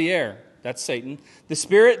power of the air. That's Satan. The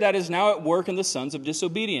spirit that is now at work in the sons of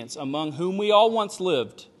disobedience, among whom we all once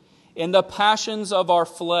lived, in the passions of our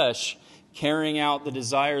flesh, carrying out the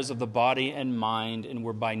desires of the body and mind, and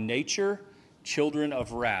were by nature children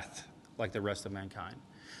of wrath, like the rest of mankind.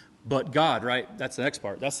 But God, right? That's the next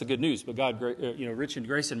part. That's the good news. But God, rich in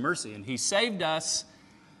grace and mercy, and He saved us,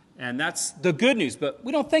 and that's the good news. But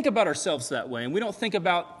we don't think about ourselves that way, and we don't think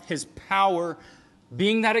about His power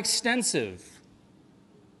being that extensive.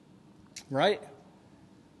 Right?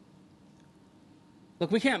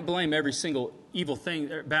 Look, we can't blame every single evil thing,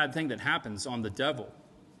 or bad thing that happens on the devil.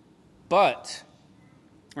 But,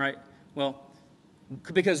 right, well,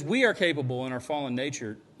 because we are capable in our fallen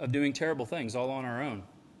nature of doing terrible things all on our own.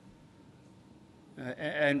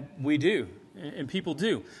 And we do, and people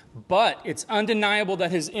do. But it's undeniable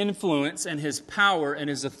that His influence and His power and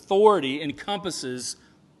His authority encompasses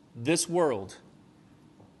this world.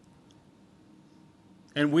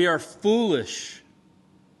 And we are foolish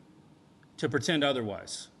to pretend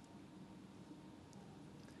otherwise.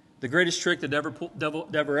 The greatest trick the devil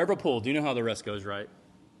ever pulled. Do you know how the rest goes, right?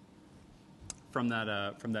 From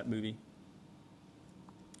that movie,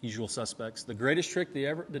 Usual Suspects. The greatest trick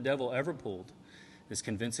the devil ever pulled is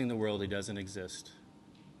convincing the world he doesn't exist.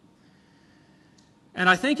 And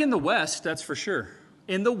I think in the West, that's for sure.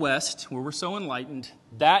 In the West, where we're so enlightened,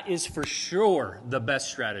 that is for sure the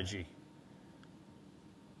best strategy.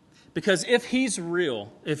 Because if he's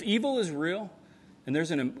real, if evil is real, and there's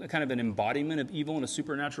a kind of an embodiment of evil in a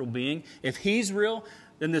supernatural being, if he's real,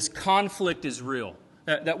 then this conflict is real,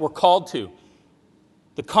 that we're called to.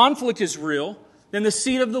 The conflict is real, then the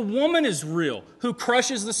seed of the woman is real, who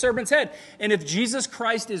crushes the serpent's head. And if Jesus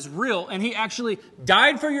Christ is real, and He actually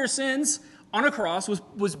died for your sins on a cross,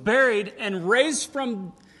 was buried, and raised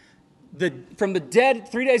from the dead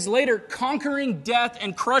 3 days later, conquering death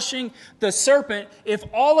and crushing the serpent, if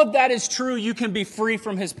all of that is true, you can be free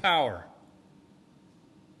from His power.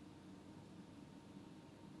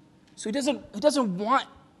 So He doesn't want,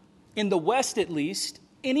 in the West at least,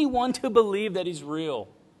 anyone to believe that He's real.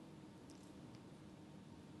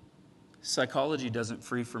 Psychology doesn't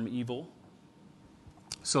free from evil.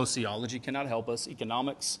 Sociology cannot help us.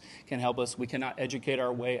 Economics can help us. We cannot educate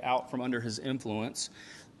our way out from under His influence.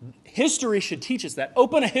 History should teach us that.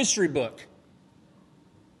 Open a history book.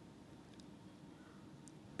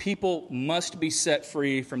 People must be set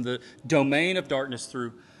free from the domain of darkness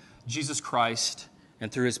through Jesus Christ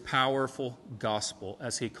and through His powerful gospel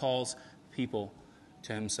as He calls people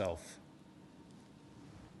to Himself.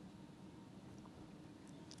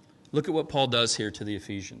 Look at what Paul does here to the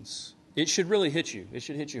Ephesians. It should really hit you. It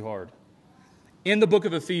should hit you hard. In the book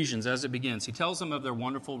of Ephesians, as it begins, he tells them of their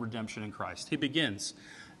wonderful redemption in Christ. He begins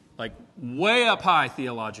like way up high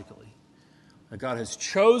theologically. That God has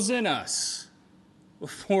chosen us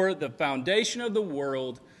before the foundation of the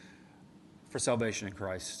world for salvation in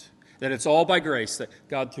Christ. That it's all by grace, that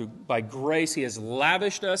God, by grace, He has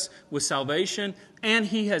lavished us with salvation, and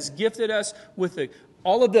He has gifted us with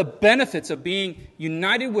all of the benefits of being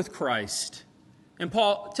united with Christ. And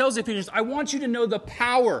Paul tells the Ephesians, I want you to know the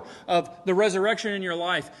power of the resurrection in your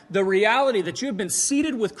life, the reality that you have been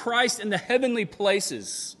seated with Christ in the heavenly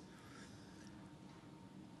places.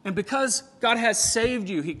 And because God has saved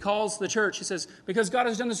you, he calls the church, he says, because God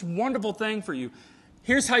has done this wonderful thing for you,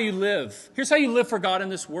 here's how you live. Here's how you live for God in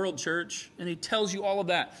this world, church. And he tells you all of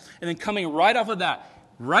that. And then coming right off of that,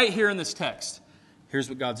 right here in this text, here's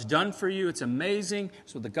what God's done for you. It's amazing.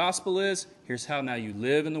 Here's what the gospel is. Here's how now you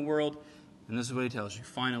live in the world. And this is what he tells you.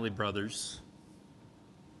 Finally, brothers,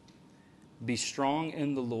 be strong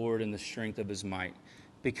in the Lord and the strength of His might,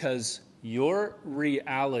 because your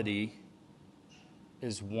reality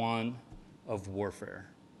is one of warfare.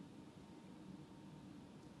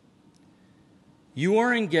 You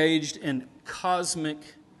are engaged in cosmic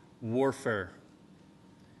warfare.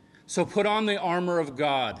 So put on the armor of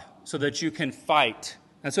God so that you can fight.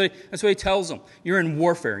 That's what he tells them. You're in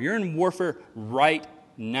warfare. You're in warfare right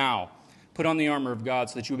now. Put on the armor of God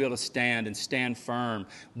so that you'll be able to stand and stand firm.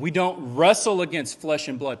 We don't wrestle against flesh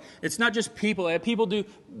and blood. It's not just people. People do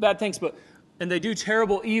bad things, and they do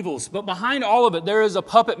terrible evils. But behind all of it, there is a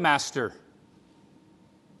puppet master.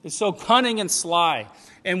 It's so cunning and sly.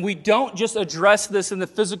 And we don't just address this in the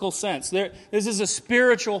physical sense. This is a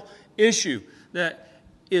spiritual issue that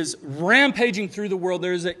is rampaging through the world.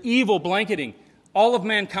 There is an evil blanketing all of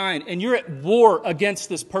mankind, and you're at war against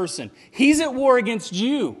this person. He's at war against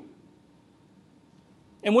you.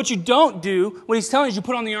 And what you don't do, what he's telling you is you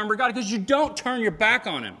put on the armor of God, because you don't turn your back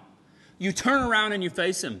on him. You turn around and you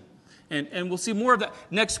face him. And we'll see more of that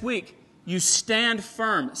next week. You stand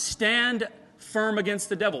firm. Stand firm against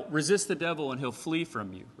the devil. Resist the devil and he'll flee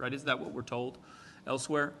from you. Right? Isn't that what we're told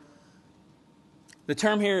elsewhere? The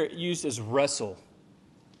term here used is wrestle.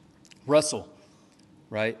 Wrestle.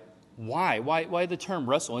 Right? Why? Why the term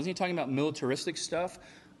wrestle? Isn't he talking about militaristic stuff?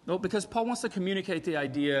 No, because Paul wants to communicate the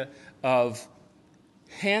idea of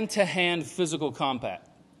hand-to-hand physical combat,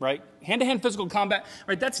 right? Hand-to-hand physical combat,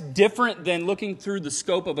 right? That's different than looking through the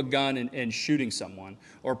scope of a gun and shooting someone,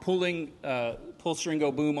 or pulling pull string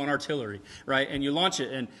go boom on artillery, right? And you launch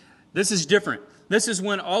it, and this is different. This is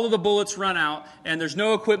when all of the bullets run out and there's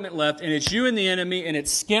no equipment left, and it's you and the enemy, and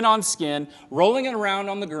it's skin on skin, rolling it around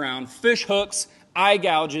on the ground, fish hooks, eye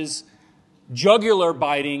gouges, jugular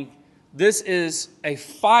biting. This is a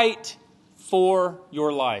fight for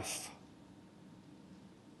your life.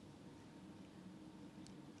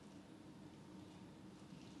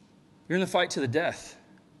 You're in the fight to the death.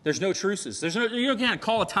 There's no truces. You can't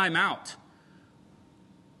call a timeout.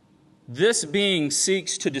 This being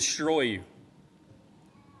seeks to destroy you.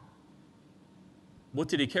 What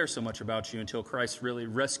did he care so much about you until Christ really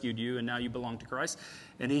rescued you and now you belong to Christ?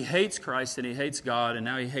 And he hates Christ and he hates God and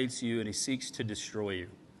now he hates you and he seeks to destroy you.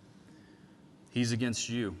 He's against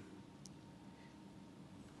you.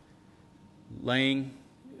 Laying,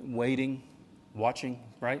 waiting, watching,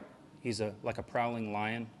 right? He's like a prowling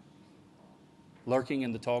lion. Lurking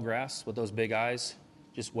in the tall grass with those big eyes,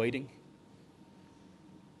 just waiting.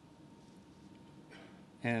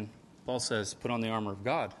 And Paul says, put on the armor of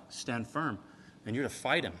God, stand firm, and you're to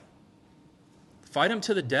fight him. Fight him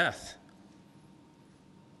to the death.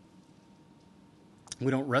 We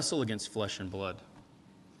don't wrestle against flesh and blood.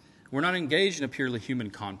 We're not engaged in a purely human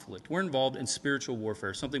conflict. We're involved in spiritual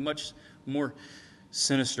warfare, something much more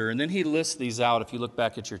sinister. And then he lists these out if you look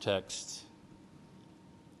back at your text.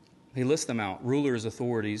 He lists them out. Rulers,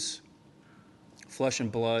 authorities, flesh and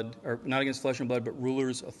blood, or not against flesh and blood, but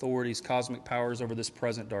rulers, authorities, cosmic powers over this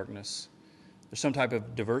present darkness. There's some type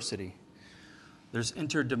of diversity. There's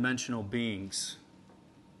interdimensional beings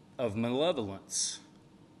of malevolence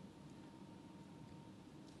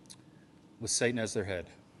with Satan as their head.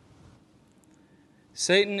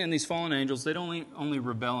 Satan and these fallen angels, they don't only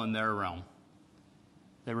rebel in their realm.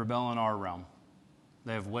 They rebel in our realm.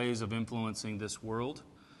 They have ways of influencing this world.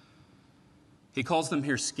 He calls them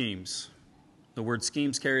here schemes. The word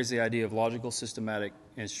schemes carries the idea of logical, systematic,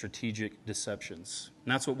 and strategic deceptions.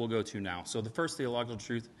 And that's what we'll go to now. So the first theological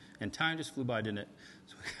truth, and time just flew by, didn't it?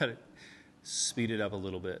 So we got to speed it up a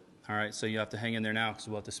little bit. All right, so you have to hang in there now because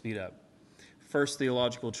we'll have to speed up. First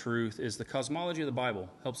theological truth is the cosmology of the Bible.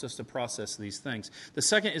 Helps us to process these things. The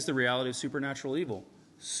second is the reality of supernatural evil.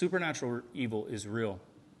 Supernatural evil is real.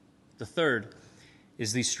 The third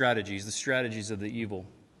is these strategies, the strategies of the evil.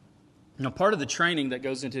 Now, part of the training that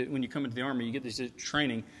goes into, when you come into the Army, you get this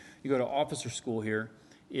training, you go to officer school here,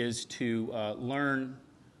 is to learn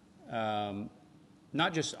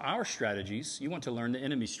not just our strategies, you want to learn the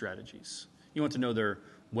enemy's strategies. You want to know their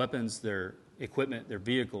weapons, their equipment, their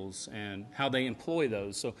vehicles, and how they employ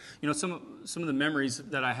those. So, you know, some of the memories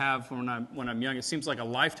that I have when I'm young, it seems like a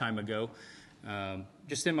lifetime ago,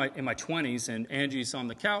 just in my 20s, and Angie's on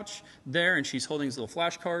the couch there, and she's holding these little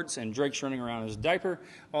flashcards, and Drake's running around in his diaper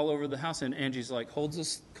all over the house, and Angie's like holds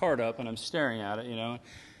this card up, and I'm staring at it, you know,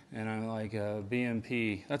 and I'm like,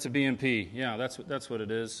 BMP, that's a BMP, yeah, that's what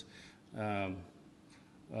it is.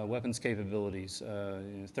 Weapons capabilities,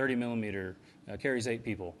 30 millimeter, carries 8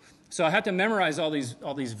 people. So I have to memorize all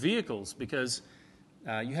these vehicles because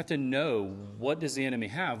you have to know, what does the enemy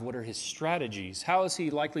have? What are his strategies? How is he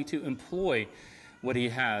likely to employ what he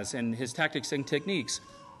has and his tactics and techniques?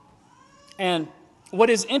 And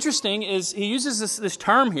what is interesting is he uses this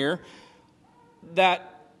term here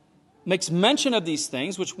that makes mention of these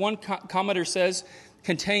things, which one commentator says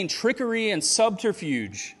contain trickery and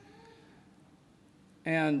subterfuge.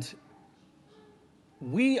 And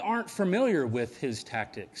we aren't familiar with his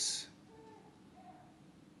tactics.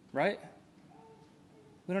 Right?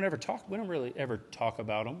 We don't really ever talk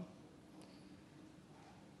about them.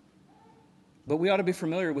 But we ought to be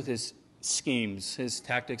familiar with his schemes, his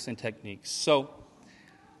tactics and techniques. So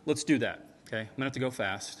let's do that. Okay? I'm going to have to go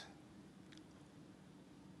fast.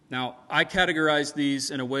 Now, I categorize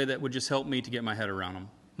these in a way that would just help me to get my head around them.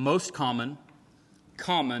 Most common,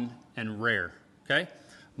 common, and rare. Okay?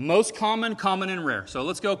 Most common, common, and rare. So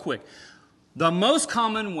let's go quick. The most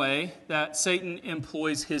common way that Satan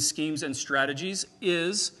employs his schemes and strategies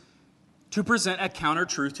is to present a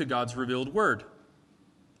counter-truth to God's revealed word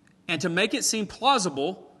and to make it seem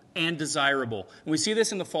plausible and desirable. And we see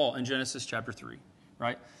this in the fall in Genesis chapter 3,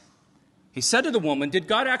 right? He said to the woman, did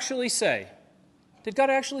God actually say? Did God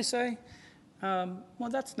actually say? Well,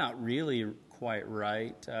 that's not really quite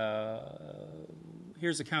right.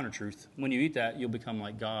 Here's the counter-truth. When you eat that, you'll become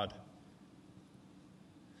like God.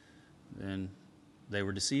 And they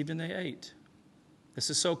were deceived and they ate.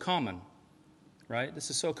 This is so common, right?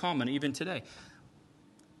 This is so common even today.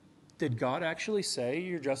 Did God actually say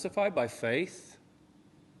you're justified by faith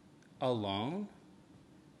alone,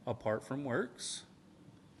 apart from works?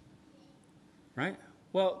 Right?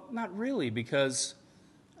 Well, not really, because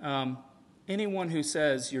anyone who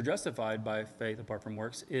says you're justified by faith apart from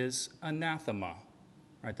works is anathema.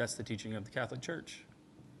 Right? That's the teaching of the Catholic Church.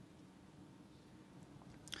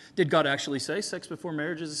 Did God actually say sex before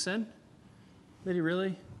marriage is a sin? Did he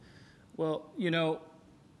really? Well,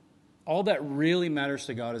 all that really matters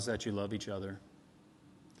to God is that you love each other.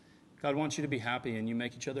 God wants you to be happy and you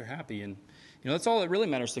make each other happy. And, that's all that really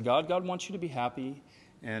matters to God. God wants you to be happy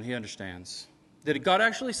and he understands. Did God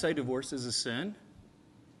actually say divorce is a sin?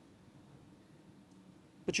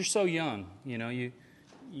 But you're so young,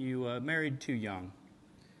 you married too young.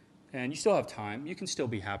 And you still have time. You can still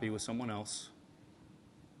be happy with someone else.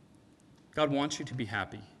 God wants you to be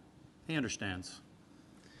happy. He understands.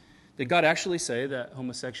 Did God actually say that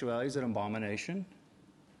homosexuality is an abomination?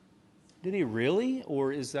 Did he really?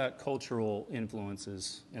 Or is that cultural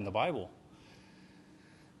influences in the Bible?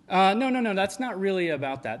 No. That's not really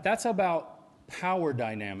about that. That's about power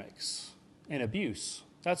dynamics and abuse.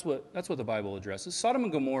 That's what the Bible addresses. Sodom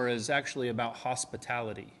and Gomorrah is actually about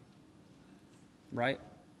hospitality. Right?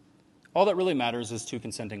 All that really matters is two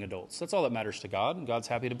consenting adults. That's all that matters to God, and God's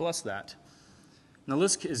happy to bless that. And the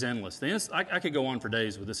list is endless. I could go on for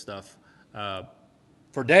days with this stuff.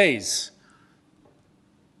 For days.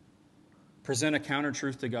 Present a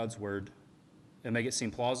counter-truth to God's word and make it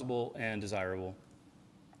seem plausible and desirable.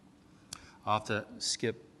 I'll have to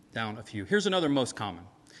skip down a few. Here's another most common.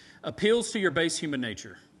 Appeals to your base human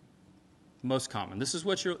nature. Most common. This is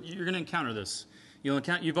what you're going to encounter this.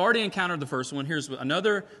 You've already encountered the first one. Here's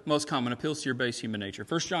another most common, appeals to your base human nature.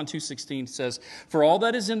 1 John 2:16 says, for all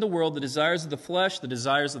that is in the world, the desires of the flesh, the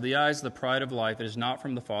desires of the eyes, the pride of life, it is not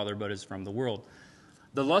from the Father, but is from the world.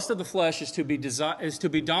 The lust of the flesh is to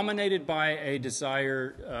be dominated by a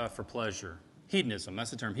desire for pleasure. Hedonism,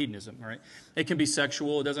 that's the term, hedonism, right? It can be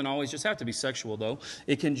sexual. It doesn't always just have to be sexual, though.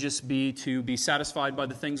 It can just be to be satisfied by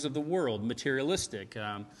the things of the world, materialistic.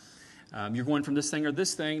 You're going from this thing or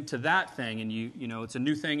this thing to that thing, and it's a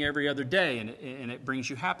new thing every other day, and it brings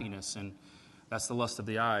you happiness, and that's the lust of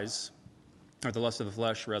the eyes, or the lust of the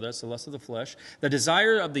flesh, rather. That's the lust of the flesh. The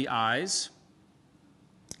desire of the eyes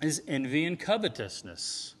is envy and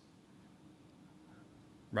covetousness,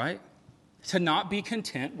 right? To not be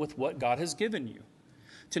content with what God has given you,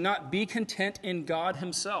 to not be content in God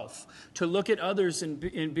himself, to look at others and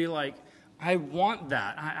be like, I want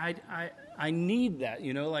that. I need that,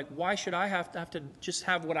 why should I have to just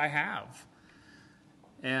have what I have?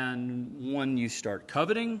 And when you start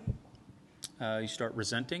coveting, you start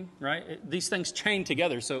resenting, right? These things chain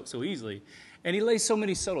together so easily. And he lays so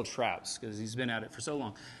many subtle traps because he's been at it for so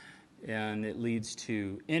long. And it leads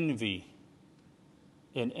to envy.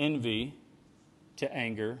 And envy to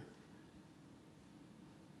anger.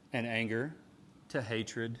 And anger to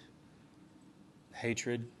hatred.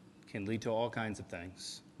 Hatred can lead to all kinds of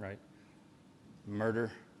things, right?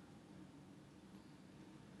 Murder.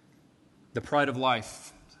 The pride of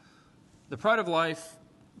life. The pride of life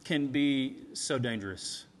can be so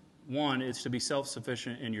dangerous. One, it's to be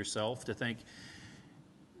self-sufficient in yourself, to think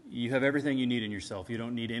you have everything you need in yourself. You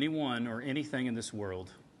don't need anyone or anything in this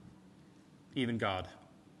world, even God.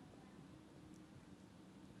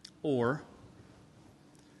 Or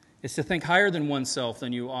it's to think higher than oneself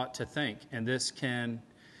than you ought to think, and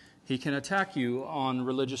he can attack you on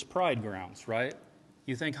religious pride grounds, right?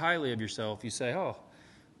 You think highly of yourself. You say,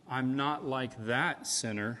 I'm not like that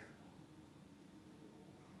sinner.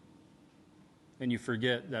 And you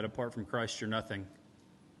forget that apart from Christ, you're nothing.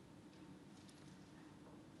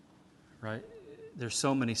 Right? There's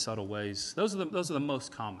so many subtle ways. Those are the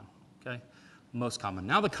most common. Okay? Most common.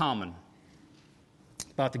 Now the common.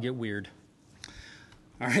 It's about to get weird.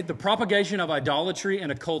 All right, the propagation of idolatry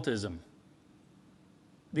and occultism.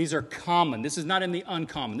 These are common. This is not in the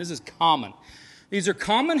uncommon. This is common. These are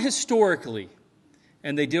common historically,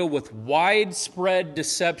 and they deal with widespread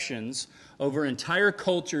deceptions over entire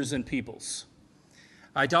cultures and peoples.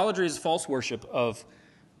 Idolatry is false worship of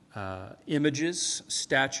images,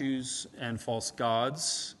 statues, and false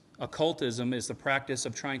gods. Occultism is the practice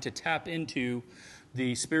of trying to tap into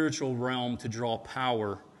the spiritual realm to draw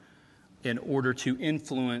power in order to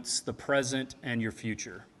influence the present and your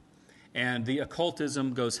future. And the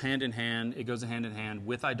occultism goes hand in hand. It goes hand in hand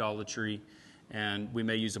with idolatry, and we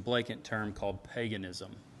may use a blanket term called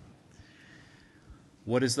paganism.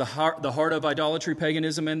 What is the heart of idolatry,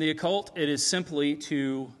 paganism, and the occult? It is simply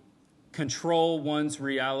to control one's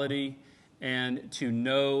reality and to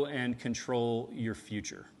know and control your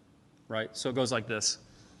future, right? So it goes like this.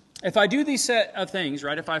 If I do these set of things,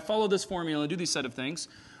 right, if I follow this formula and do these set of things,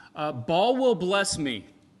 Baal will bless me.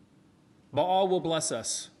 Baal will bless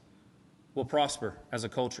us. We'll prosper as a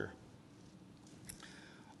culture.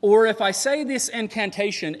 Or if I say this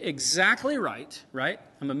incantation exactly right?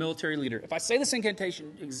 I'm a military leader. If I say this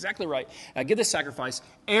incantation exactly right, I give this sacrifice,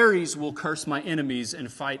 Ares will curse my enemies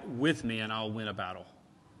and fight with me, and I'll win a battle.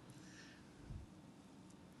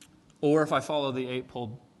 Or if I follow the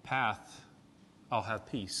eightfold path, I'll have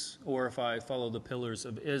peace. Or if I follow the pillars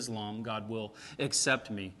of Islam, God will accept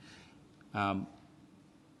me.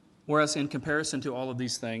 Whereas in comparison to all of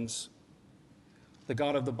these things, the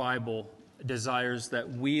God of the Bible desires that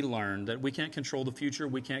we learn that we can't control the future,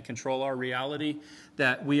 we can't control our reality,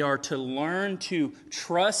 that we are to learn to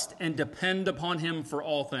trust and depend upon Him for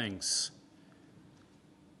all things.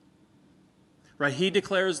 Right? He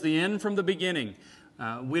declares the end from the beginning.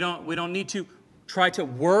 We don't need to try to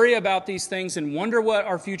worry about these things and wonder what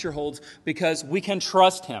our future holds because we can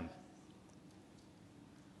trust Him.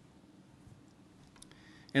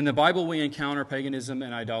 In the Bible, we encounter paganism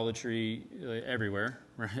and idolatry everywhere,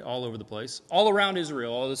 right? All over the place. All around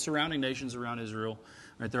Israel, all the surrounding nations around Israel.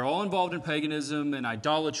 Right? They're all involved in paganism and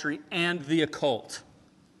idolatry and the occult.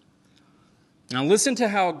 Now listen to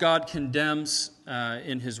how God condemns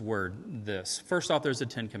in His Word this. First off, there's the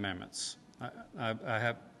Ten Commandments. I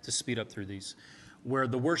have to speed up through these, where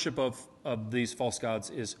the worship of these false gods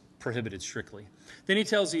is prohibited strictly. Then He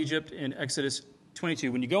tells Egypt in Exodus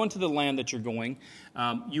 22, when you go into the land that you're going,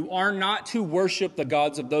 you are not to worship the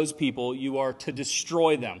gods of those people. You are to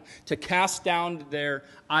destroy them, to cast down their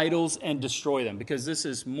idols and destroy them, because this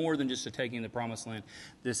is more than just a taking the promised land.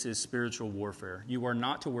 This is spiritual warfare. You are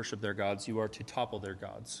not to worship their gods. You are to topple their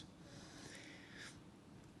gods.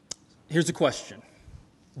 Here's a question.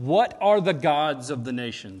 What are the gods of the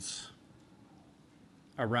nations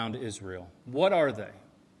around Israel? What are they?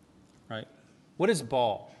 Right? What is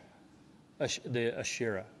Baal? The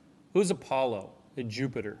Asherah. Who's Apollo?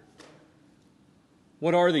 Jupiter.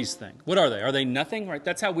 What are these things? What are they? Are they nothing? Right?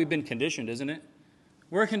 That's how we've been conditioned, isn't it?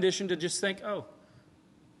 We're conditioned to just think, oh,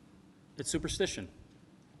 it's superstition.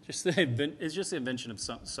 It's just the invention of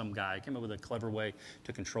some guy. Came up with a clever way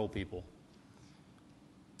to control people.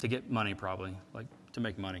 To get money, probably. Like, to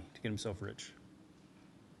make money. To get himself rich.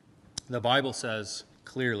 The Bible says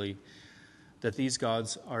clearly that these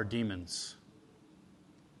gods are demons.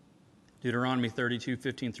 Deuteronomy 32,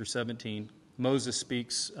 15 through 17. Moses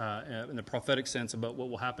speaks in the prophetic sense about what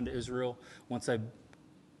will happen to Israel once they've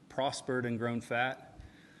prospered and grown fat.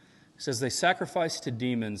 It says, they sacrificed to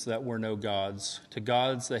demons that were no gods, to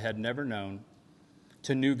gods they had never known,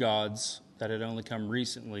 to new gods that had only come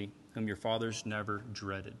recently, whom your fathers never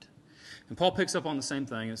dreaded. And Paul picks up on the same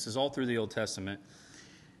thing. This is all through the Old Testament.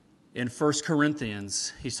 In 1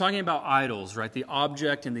 Corinthians, he's talking about idols, right? The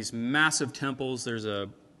object in these massive temples. There's a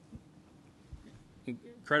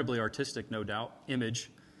incredibly artistic, no doubt, image.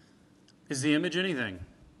 Is the image anything?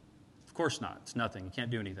 Of course not. It's nothing. You can't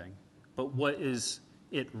do anything. But what is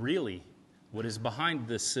it really? What is behind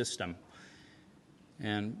this system?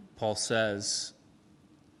 And Paul says,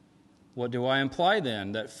 what do I imply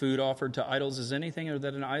then? That food offered to idols is anything, or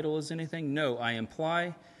that an idol is anything? No, I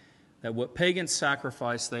imply that what pagans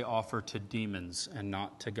sacrifice they offer to demons and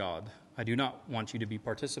not to God. I do not want you to be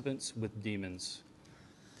participants with demons.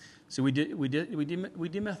 So we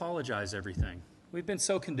demythologize everything. We've been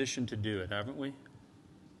so conditioned to do it, haven't we?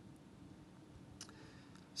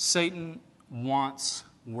 Satan wants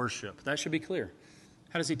worship. That should be clear.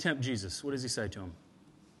 How does he tempt Jesus? What does he say to him?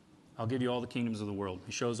 I'll give you all the kingdoms of the world.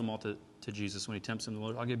 He shows them all to Jesus when he tempts him.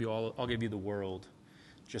 I'll give you the world.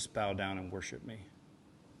 Just bow down and worship me.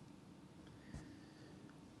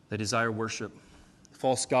 They desire worship.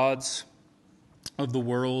 False gods of the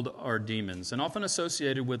world are demons. And often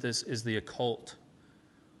associated with this is the occult,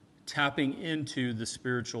 tapping into the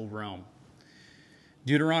spiritual realm.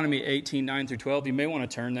 Deuteronomy 18, 9 through 12. You may want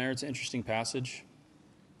to turn there. It's an interesting passage.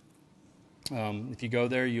 If you go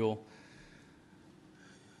there, you'll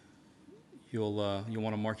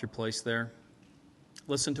want to mark your place there.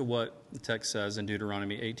 Listen to what the text says in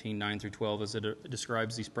Deuteronomy 18, 9 through 12 as it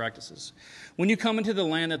describes these practices. When you come into the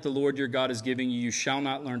land that the Lord your God is giving you, you shall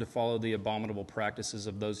not learn to follow the abominable practices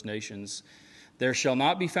of those nations. There shall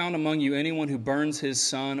not be found among you anyone who burns his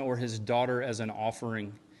son or his daughter as an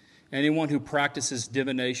offering, anyone who practices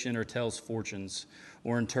divination or tells fortunes,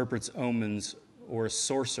 or interprets omens, or a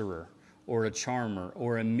sorcerer, or a charmer,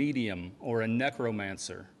 or a medium, or a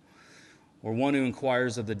necromancer, or one who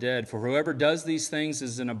inquires of the dead. For whoever does these things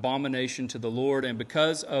is an abomination to the Lord, and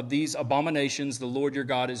because of these abominations, the Lord your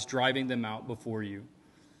God is driving them out before you.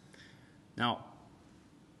 Now,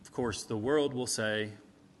 of course, the world will say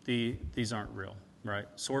these aren't real, right?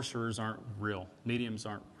 Sorcerers aren't real. Mediums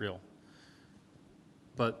aren't real.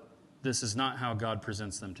 But this is not how God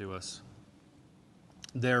presents them to us.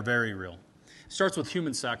 They're very real. It starts with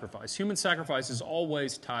human sacrifice. Human sacrifice is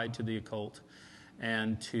always tied to the occult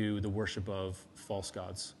and to the worship of false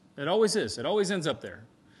gods. It always is. It always ends up there,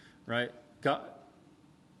 right?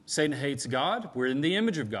 Satan hates God. We're in the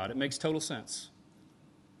image of God. It makes total sense.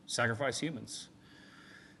 Sacrifice humans,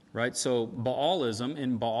 right? So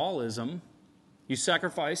in Baalism, you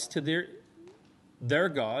sacrifice to their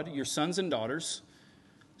God, your sons and daughters,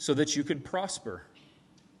 so that you could prosper,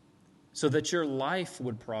 so that your life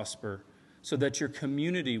would prosper, so that your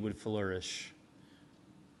community would flourish.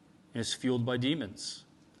 And it's fueled by demons.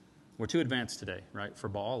 We're too advanced today, right, for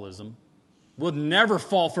Baalism. We'd never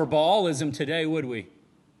fall for Baalism today, would we?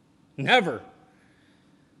 Never.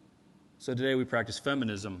 So today we practice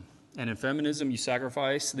feminism. And in feminism, you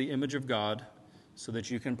sacrifice the image of God so that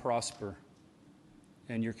you can prosper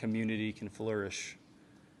and your community can flourish.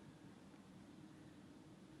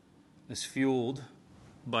 Is fueled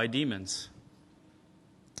by demons.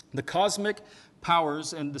 The cosmic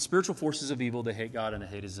powers and the spiritual forces of evil, they hate God and they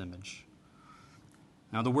hate his image.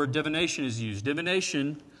 Now the word divination is used.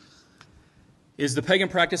 Divination is the pagan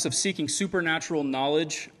practice of seeking supernatural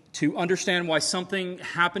knowledge to understand why something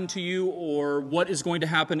happened to you or what is going to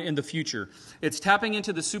happen in the future. It's tapping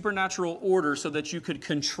into the supernatural order so that you could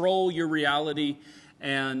control your reality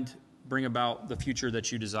and bring about the future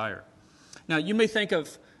that you desire. Now you may think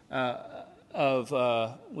of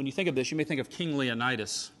when you think of this, you may think of King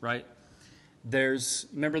Leonidas, right?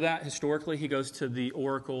 Remember that historically? He goes to the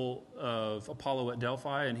oracle of Apollo at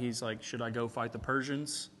Delphi, and he's like, should I go fight the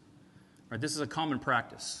Persians? Right, this is a common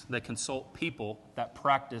practice. They consult people that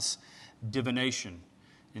practice divination.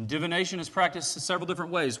 And divination is practiced in several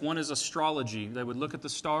different ways. One is astrology. They would look at the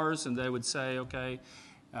stars, and they would say, okay,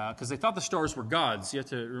 because they thought the stars were gods. You have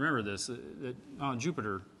to remember this.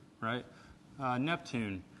 Jupiter, right?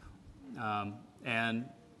 Neptune. And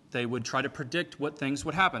they would try to predict what things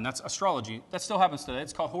would happen. That's astrology. That still happens today.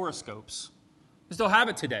 It's called horoscopes. We still have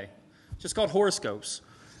it today. It's just called horoscopes.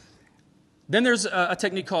 Then there's a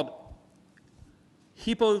technique called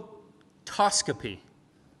hepatoscopy.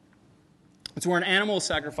 It's where an animal is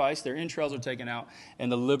sacrificed, their entrails are taken out,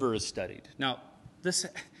 and the liver is studied. Now, this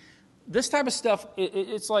type of stuff,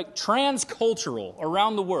 it's like transcultural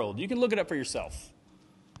around the world. You can look it up for yourself.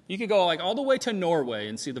 You could go like all the way to Norway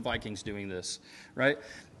and see the Vikings doing this, right?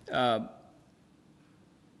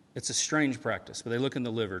 It's a strange practice, but they look in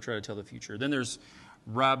the liver, try to tell the future. Then there's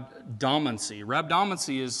rhabdomancy.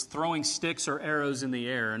 Rhabdomancy is throwing sticks or arrows in the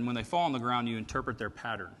air, and when they fall on the ground, you interpret their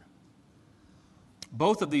pattern.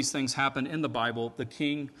 Both of these things happen in the Bible. The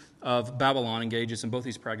king of Babylon engages in both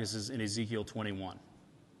these practices in Ezekiel 21.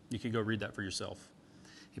 You can go read that for yourself.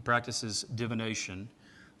 He practices divination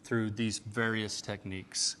through these various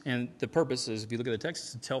techniques. And the purpose is, if you look at the text,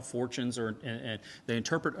 is to tell fortunes, and they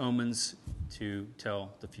interpret omens to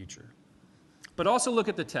tell the future. But also look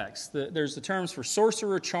at the text. There's the terms for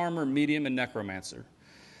sorcerer, charmer, medium, and necromancer.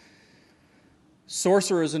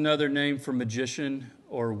 Sorcerer is another name for magician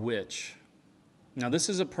or witch. Now, this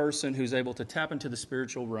is a person who's able to tap into the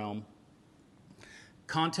spiritual realm,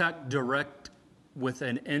 contact direct with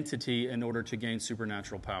an entity in order to gain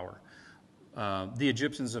supernatural power. The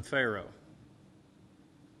Egyptians of Pharaoh,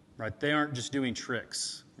 right? They aren't just doing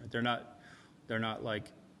tricks. Right? They're not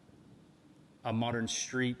like a modern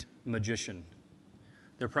street magician.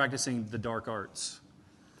 They're practicing the dark arts.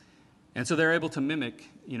 And so they're able to mimic,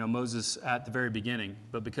 Moses at the very beginning.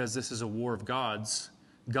 But because this is a war of gods,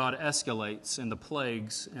 God escalates, and the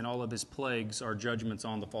plagues, and all of his plagues are judgments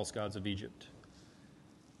on the false gods of Egypt,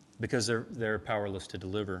 because they're powerless to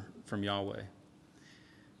deliver from Yahweh.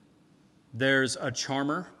 There's a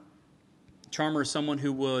charmer. Charmer is someone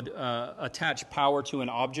who would attach power to an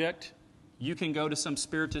object. You can go to some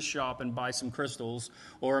spiritist shop and buy some crystals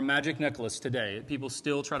or a magic necklace today. People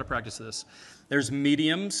still try to practice this. There's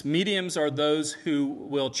mediums. Mediums are those who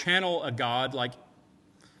will channel a god,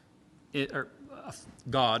 or a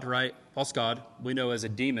god, right? False god, we know as a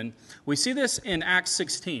demon. We see this in Acts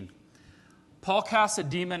 16. Paul casts a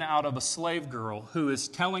demon out of a slave girl who is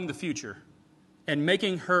telling the future and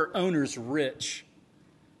making her owners rich.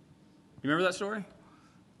 You remember that story?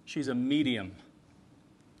 She's a medium.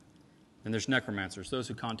 And there's necromancers, those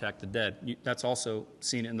who contact the dead. That's also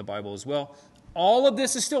seen in the Bible as well. All of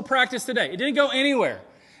this is still practiced today. It didn't go anywhere.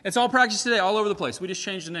 It's all practiced today all over the place. We just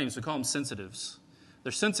changed the names. We call them sensitives.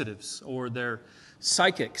 They're sensitives, or they're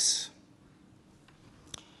psychics.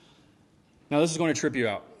 Now, this is going to trip you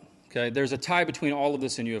out. Okay, there's a tie between all of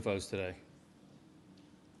this and UFOs today.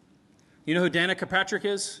 You know who Danica Patrick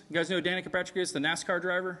is? You guys know who Danica Patrick is? The NASCAR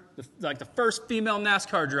driver? The first female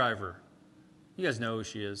NASCAR driver. You guys know who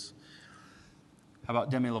she is. How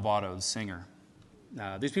about Demi Lovato, the singer?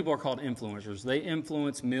 These people are called influencers. They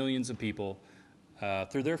influence millions of people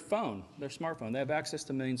through their phone, their smartphone. They have access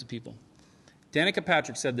to millions of people. Danica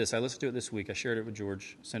Patrick said this. I listened to it this week. I shared it with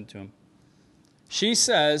George, sent it to him. She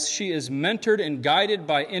says she is mentored and guided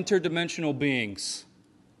by interdimensional beings.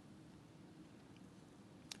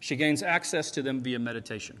 She gains access to them via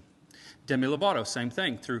meditation. Demi Lovato, same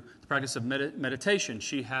thing. Through the practice of meditation,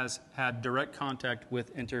 she has had direct contact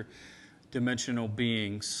with interdimensional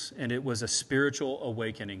beings, and it was a spiritual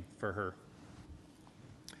awakening for her.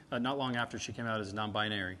 Not long after she came out as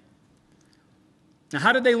non-binary. Now,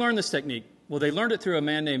 how did they learn this technique? Well, they learned it through a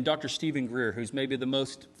man named Dr. Stephen Greer, who's maybe the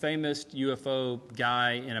most famous UFO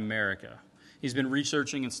guy in America. He's been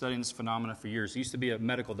researching and studying this phenomena for years. He used to be a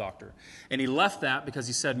medical doctor. And he left that because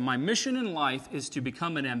he said, my mission in life is to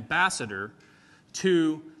become an ambassador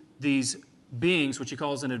to these beings, which he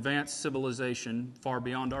calls an advanced civilization far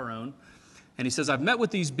beyond our own. And he says, I've met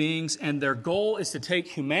with these beings, and their goal is to take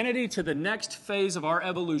humanity to the next phase of our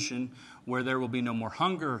evolution, where there will be no more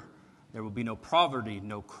hunger, there will be no poverty,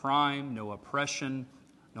 no crime, no oppression,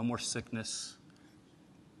 no more sickness.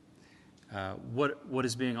 What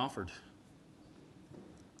is being offered?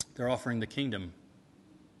 They're offering the kingdom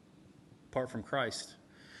apart from Christ.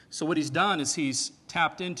 So what he's done is he's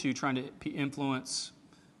tapped into trying to influence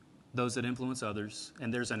those that influence others.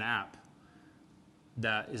 And there's an app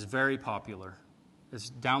that is very popular.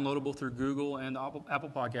 It's downloadable through Google and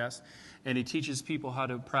Apple Podcasts. And he teaches people how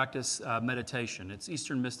to practice meditation. It's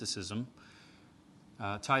Eastern mysticism,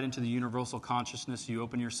 tied into the universal consciousness. You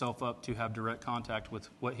open yourself up to have direct contact with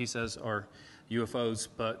what he says are UFOs,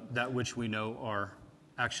 but that which we know are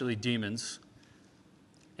actually demons.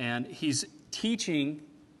 And he's teaching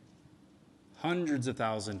hundreds of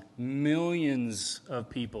thousands, millions of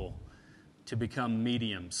people to become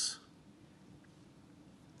mediums.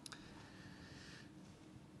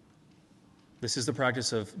 This is the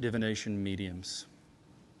practice of divination mediums.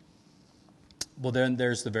 Well, then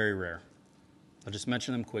there's the very rare. I'll just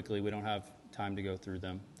mention them quickly. We don't have time to go through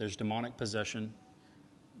them. There's demonic possession,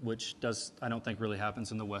 which I don't think really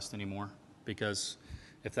happens in the West anymore, because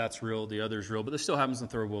if that's real, the other is real. But this still happens in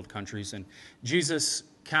third world countries. And Jesus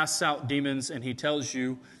casts out demons, and he tells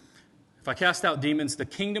you, if I cast out demons, the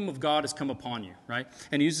kingdom of God has come upon you, right?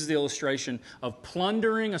 And he uses the illustration of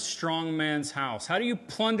plundering a strong man's house. How do you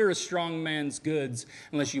plunder a strong man's goods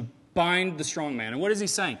unless you bind the strong man? And what is he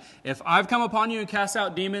saying? If I've come upon you and cast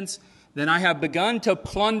out demons, then I have begun to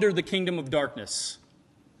plunder the kingdom of darkness.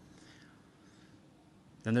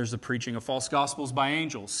 Then there's the preaching of false gospels by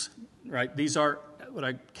angels, right? These are what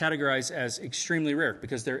I categorize as extremely rare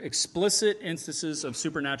because they're explicit instances of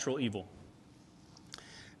supernatural evil.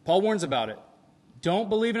 Paul warns about it. Don't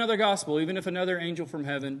believe another gospel, even if another angel from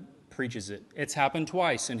heaven preaches it. It's happened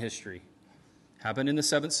twice in history. Happened in the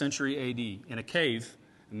 7th century A.D. In a cave,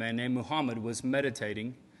 a man named Muhammad was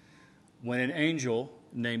meditating when an angel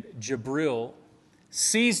named Jibril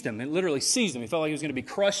seized him, and literally seized him. He felt like he was going to be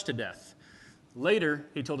crushed to death. Later,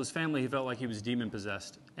 he told his family he felt like he was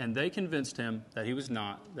demon-possessed, and they convinced him that he was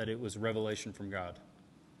not, that it was revelation from God.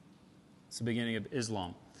 It's the beginning of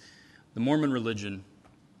Islam. The Mormon religion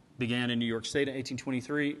began in New York State in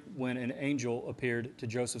 1823 when an angel appeared to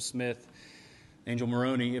Joseph Smith. Angel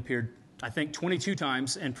Moroni appeared, I think, 22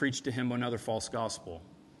 times and preached to him another false gospel.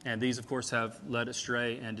 And these, of course, have led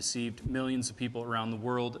astray and deceived millions of people around the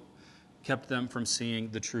world kept them from seeing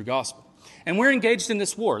the true gospel. And we're engaged in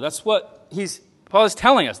this war. That's what Paul is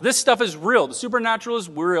telling us. This stuff is real. The supernatural is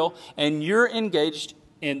real, and you're engaged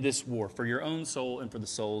in this war for your own soul and for the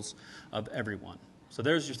souls of everyone. So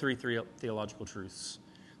there's your three theological truths.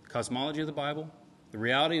 The cosmology of the Bible, the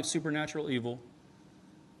reality of supernatural evil,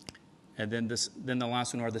 and then the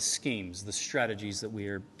last one are the schemes, the strategies that we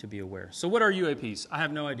are to be aware. So what are UAPs? I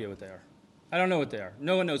have no idea what they are. I don't know what they are.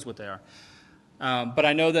 No one knows what they are. But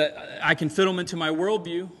I know that I can fit them into my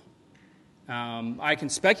worldview. I can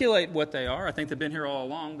speculate what they are. I think they've been here all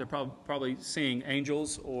along. They're probably seeing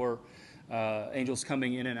angels or angels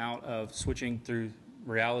coming in and out of switching through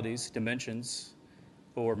realities, dimensions,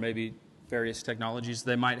 or maybe various technologies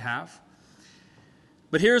they might have.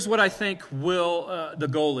 But here's what I think the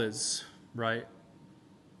goal is, right?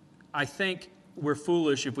 I think we're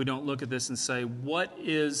foolish if we don't look at this and say, what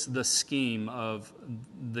is the scheme of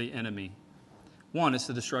the enemy? One, it's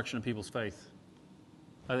the destruction of people's faith.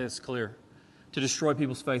 I think it's clear. To destroy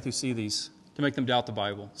people's faith who see these, to make them doubt the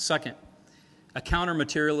Bible. Second, a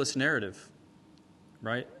counter-materialist narrative,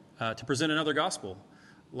 right? To present another gospel,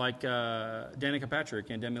 like Danica Patrick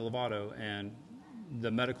and Demi Lovato and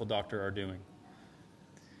the medical doctor are doing.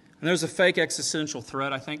 And there's a fake existential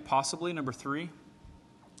threat, I think, possibly, number three.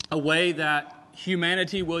 A way that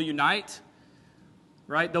humanity will unite,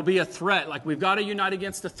 right? There'll be a threat, like we've got to unite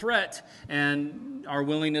against the threat, and our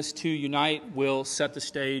willingness to unite will set the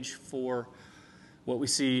stage for what we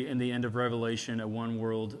see in the end of Revelation, a one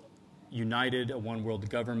world united, a one world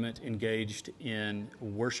government engaged in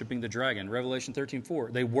worshiping the dragon. Revelation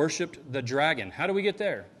 13:4, they worshiped the dragon. How do we get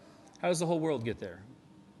there? How does the whole world get there?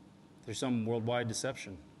 There's some worldwide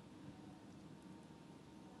deception.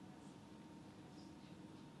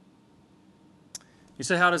 You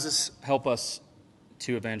say, how does this help us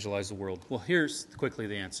to evangelize the world? Well, here's quickly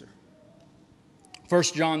the answer. 1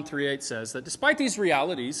 John 3:8 says that despite these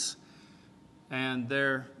realities, and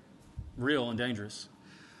they're real and dangerous,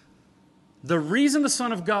 the reason the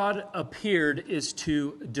Son of God appeared is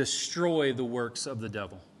to destroy the works of the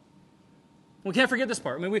devil. We can't forget this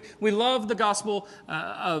part. I mean, we love the gospel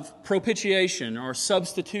of propitiation or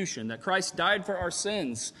substitution, that Christ died for our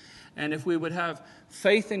sins. And if we would have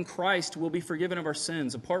faith in Christ, we'll be forgiven of our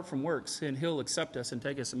sins apart from works, and He'll accept us and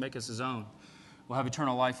take us and make us His own. We'll have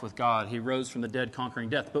eternal life with God. He rose from the dead, conquering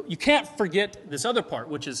death. But you can't forget this other part,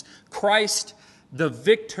 which is Christ the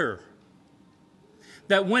victor.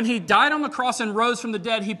 That when He died on the cross and rose from the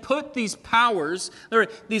dead, He put these powers,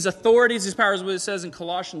 these authorities, these powers, what it says in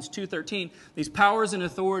Colossians 2:13, these powers and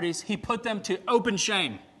authorities, He put them to open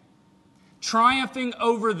shame, triumphing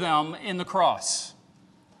over them in the cross.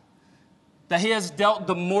 That He has dealt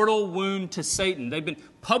the mortal wound to Satan. They've been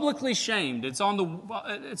publicly shamed. It's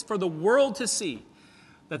for the world to see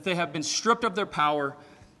that they have been stripped of their power,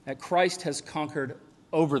 that Christ has conquered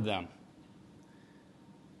over them.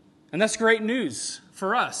 And that's great news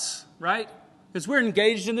for us, right? Because we're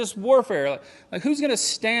engaged in this warfare. Like who's going to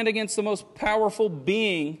stand against the most powerful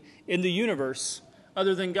being in the universe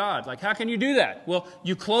other than God? Like, how can you do that? Well,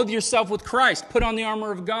 you clothe yourself with Christ. Put on the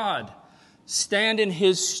armor of God. Stand in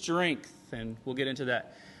His strength. And we'll get into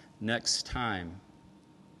that next time.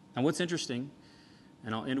 And what's interesting,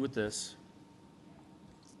 and I'll end with this,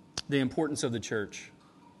 the importance of the church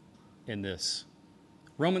in this.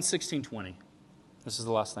 Romans 16:20. This is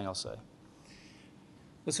the last thing I'll say.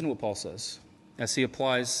 Listen to what Paul says. As he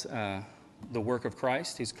applies the work of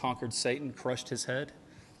Christ, he's conquered Satan, crushed his head.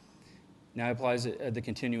 Now he applies the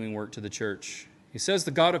continuing work to the church. He says,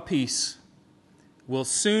 the God of peace will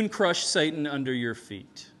soon crush Satan under your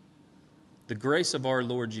feet. The grace of our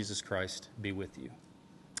Lord Jesus Christ be with you.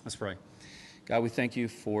 Let's pray. God, we thank You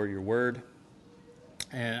for Your word.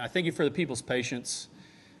 And I thank You for the people's patience.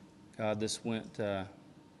 God, this went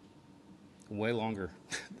way longer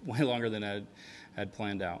than I had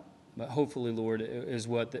planned out. But hopefully, Lord, it is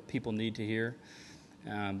what that people need to hear.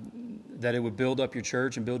 That it would build up Your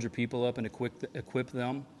church and build Your people up and equip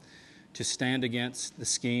them to stand against the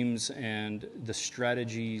schemes and the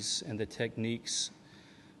strategies and the techniques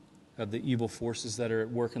of the evil forces that are at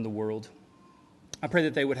work in the world. I pray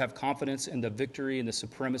that they would have confidence in the victory and the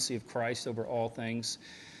supremacy of Christ over all things,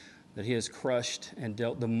 that He has crushed and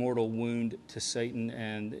dealt the mortal wound to Satan,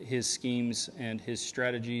 and his schemes and his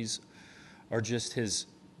strategies are just his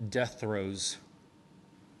death throes.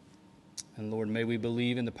 And Lord, may we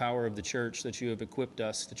believe in the power of the church, that You have equipped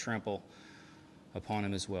us to trample upon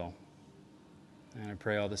him as well. And I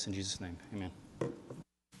pray all this in Jesus' name. Amen.